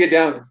not.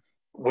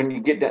 when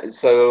you get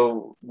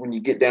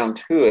down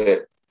to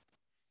it,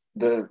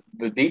 the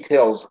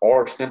details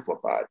are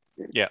simplified.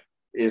 Yeah.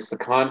 It's the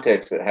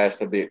context that has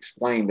to be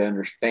explained to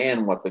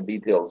understand what the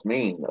details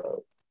mean,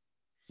 though.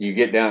 When you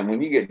get down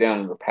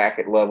to the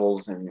packet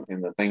levels and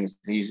the things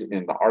he's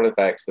in the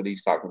artifacts that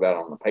he's talking about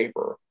on the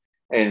paper,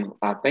 and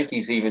I think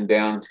he's even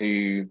down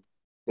to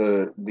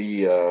the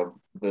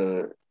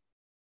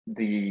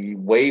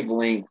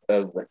wavelength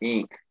of the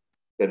ink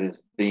that is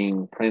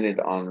being printed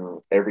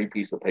on every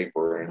piece of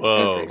paper in the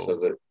country, so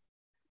that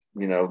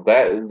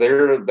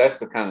that's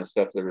the kind of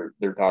stuff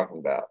they're talking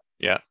about.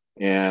 Yeah.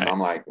 And I'm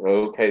like,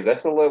 okay,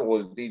 that's the level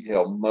of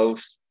detail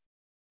most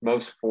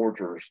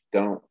forgers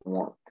don't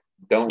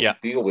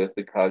deal with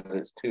because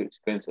it's too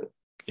expensive.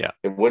 Yeah.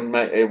 It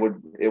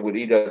would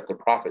eat up the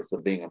profits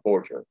of being a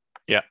forger.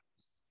 Yeah.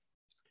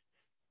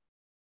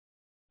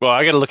 Well,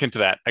 I got to look into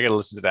that. I got to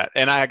listen to that.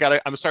 And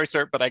I'm sorry,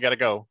 sir, but I got to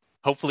go.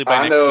 Hopefully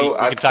by next week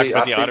we can talk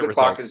about the audit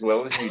results. Clock as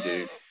well as you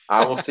do.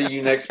 I will see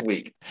you next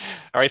week.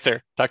 All right,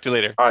 sir. Talk to you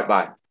later. All right,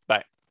 bye.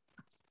 Bye.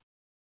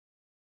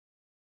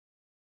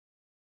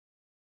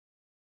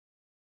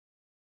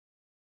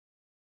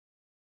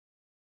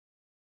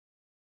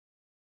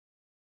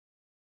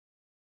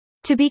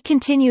 To be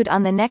continued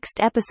on the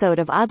next episode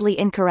of Oddly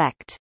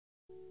Incorrect.